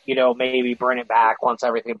eventually, maybe bring it back once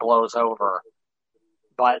everything blows over.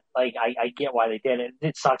 But like, I get why they did it.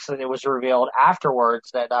 It sucks that it was revealed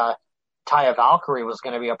afterwards that Taya Valkyrie was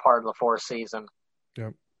going to be a part of the 4th season.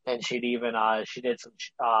 Yep. And she did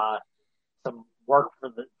some work for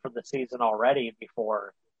the season already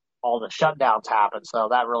before all the shutdowns happened. So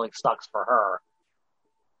that really sucks for her.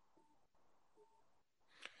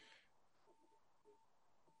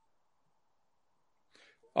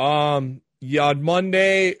 On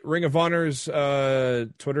Monday, Ring of Honor's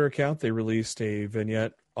Twitter account, they released a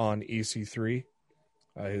vignette on EC3.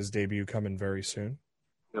 His debut coming very soon.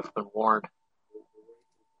 You've been warned.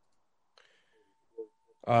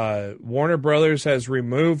 Warner Brothers has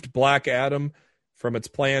removed Black Adam from its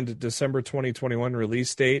planned December 2021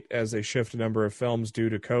 release date as they shift a number of films due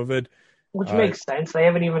to COVID. Which makes sense. They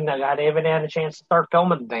haven't had a chance to start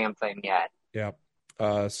filming the damn thing yet. Yeah.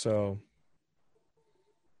 So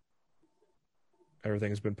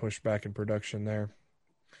everything's been pushed back in production there.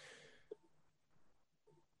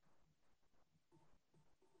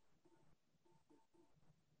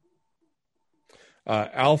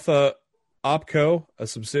 Alpha Opco, a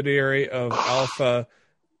subsidiary of Alpha,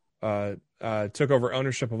 took over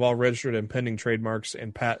ownership of all registered and pending trademarks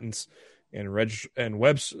and patents and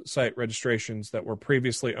website registrations that were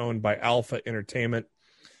previously owned by Alpha Entertainment.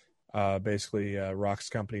 Basically, Rock's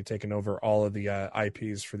company taking over all of the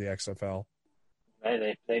IPs for the XFL.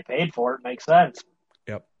 They paid for it. Makes sense.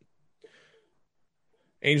 Yep.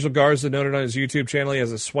 Angel Garza noted on his YouTube channel he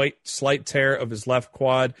has a slight tear of his left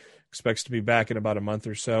quad. Expects to be back in about a month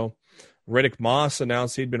or so. Riddick Moss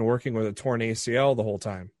announced he'd been working with a torn ACL the whole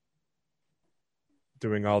time,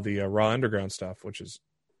 doing all the Raw Underground stuff, which is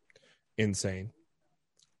insane.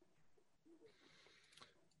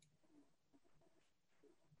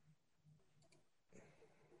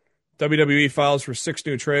 WWE files for 6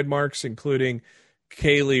 new trademarks, including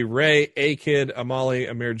Kaylee Ray, A-Kid, Amali,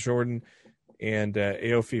 Amir Jordan, and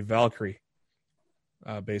Aofi Valkyrie.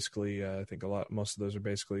 Basically, I think most of those are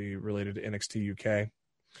basically related to NXT UK.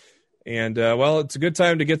 And, it's a good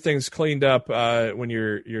time to get things cleaned up when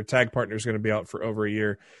your tag partner is going to be out for over a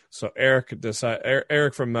year. So Eric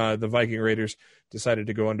from the Viking Raiders decided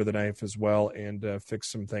to go under the knife as well and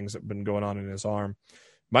fix some things that have been going on in his arm.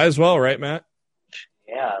 Might as well, right, Matt?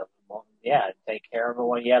 Yeah, take care of it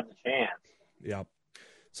when you have the chance. Yeah.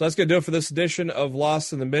 So that's going to do it for this edition of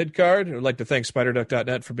Lost in the Mid-Card. I'd like to thank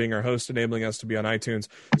SpiderDuck.net for being our host, enabling us to be on iTunes,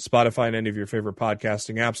 Spotify, and any of your favorite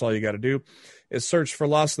podcasting apps. All you got to do is search for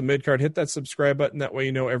Lost in the Mid-Card. Hit that subscribe button. That way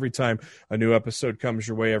you know every time a new episode comes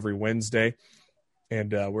your way every Wednesday.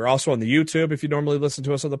 And we're also on the YouTube. If you normally listen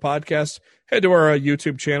to us on the podcast, head to our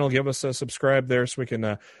YouTube channel. Give us a subscribe there so we can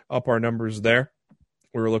up our numbers there.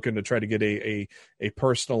 We were looking to try to get a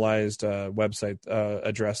personalized website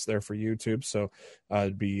address there for YouTube. So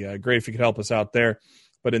it'd be great if you could help us out there.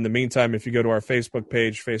 But in the meantime, if you go to our Facebook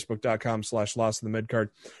page, facebook.com/Lost in the Midcard,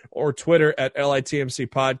 or Twitter at LITMC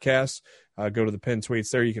Podcast, go to the pinned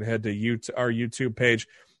tweets there. You can head to our YouTube page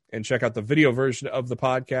and check out the video version of the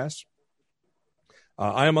podcast.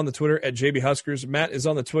 I am on the Twitter at JB Huskers. Matt is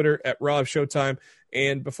on the Twitter at Raw Showtime.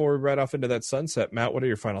 And before we ride off into that sunset, Matt, what are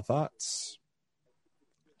your final thoughts?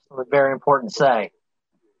 Something very important to say.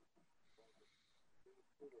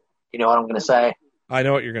 You know what I'm going to say? I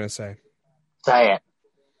know what you're going to say. Say it.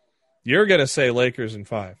 You're going to say Lakers in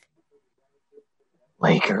 5.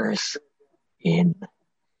 Lakers in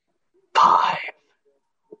 5.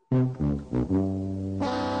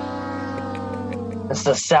 That's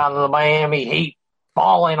the sound of the Miami Heat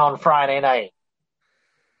falling on Friday night.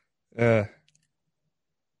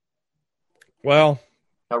 Well,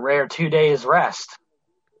 a rare 2 days rest,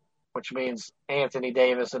 which means Anthony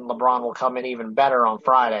Davis and LeBron will come in even better on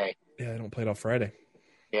Friday. Yeah, they don't play it on Friday.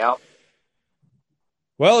 Yep.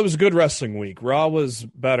 Well, it was a good wrestling week. Raw was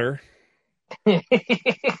better.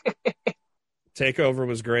 Takeover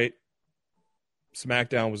was great.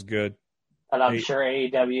 SmackDown was good. And I'm sure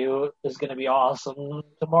AEW is going to be awesome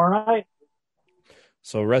tomorrow night.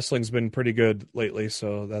 So wrestling's been pretty good lately,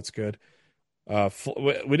 so that's good.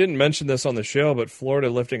 We didn't mention this on the show, but Florida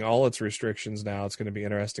lifting all its restrictions now. It's going to be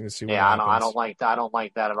interesting to see what happens. I don't like that. I don't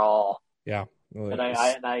like that at all. Yeah. Well, and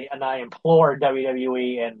I implore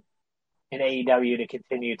WWE and AEW to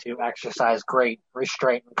continue to exercise great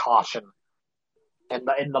restraint and caution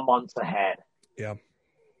in the months ahead. Yeah.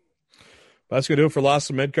 That's going to do it for Lost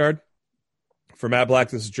in Midcard. For Matt Black,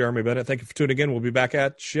 this is Jeremy Bennett. Thank you for tuning in. We'll be back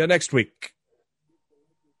at you next week.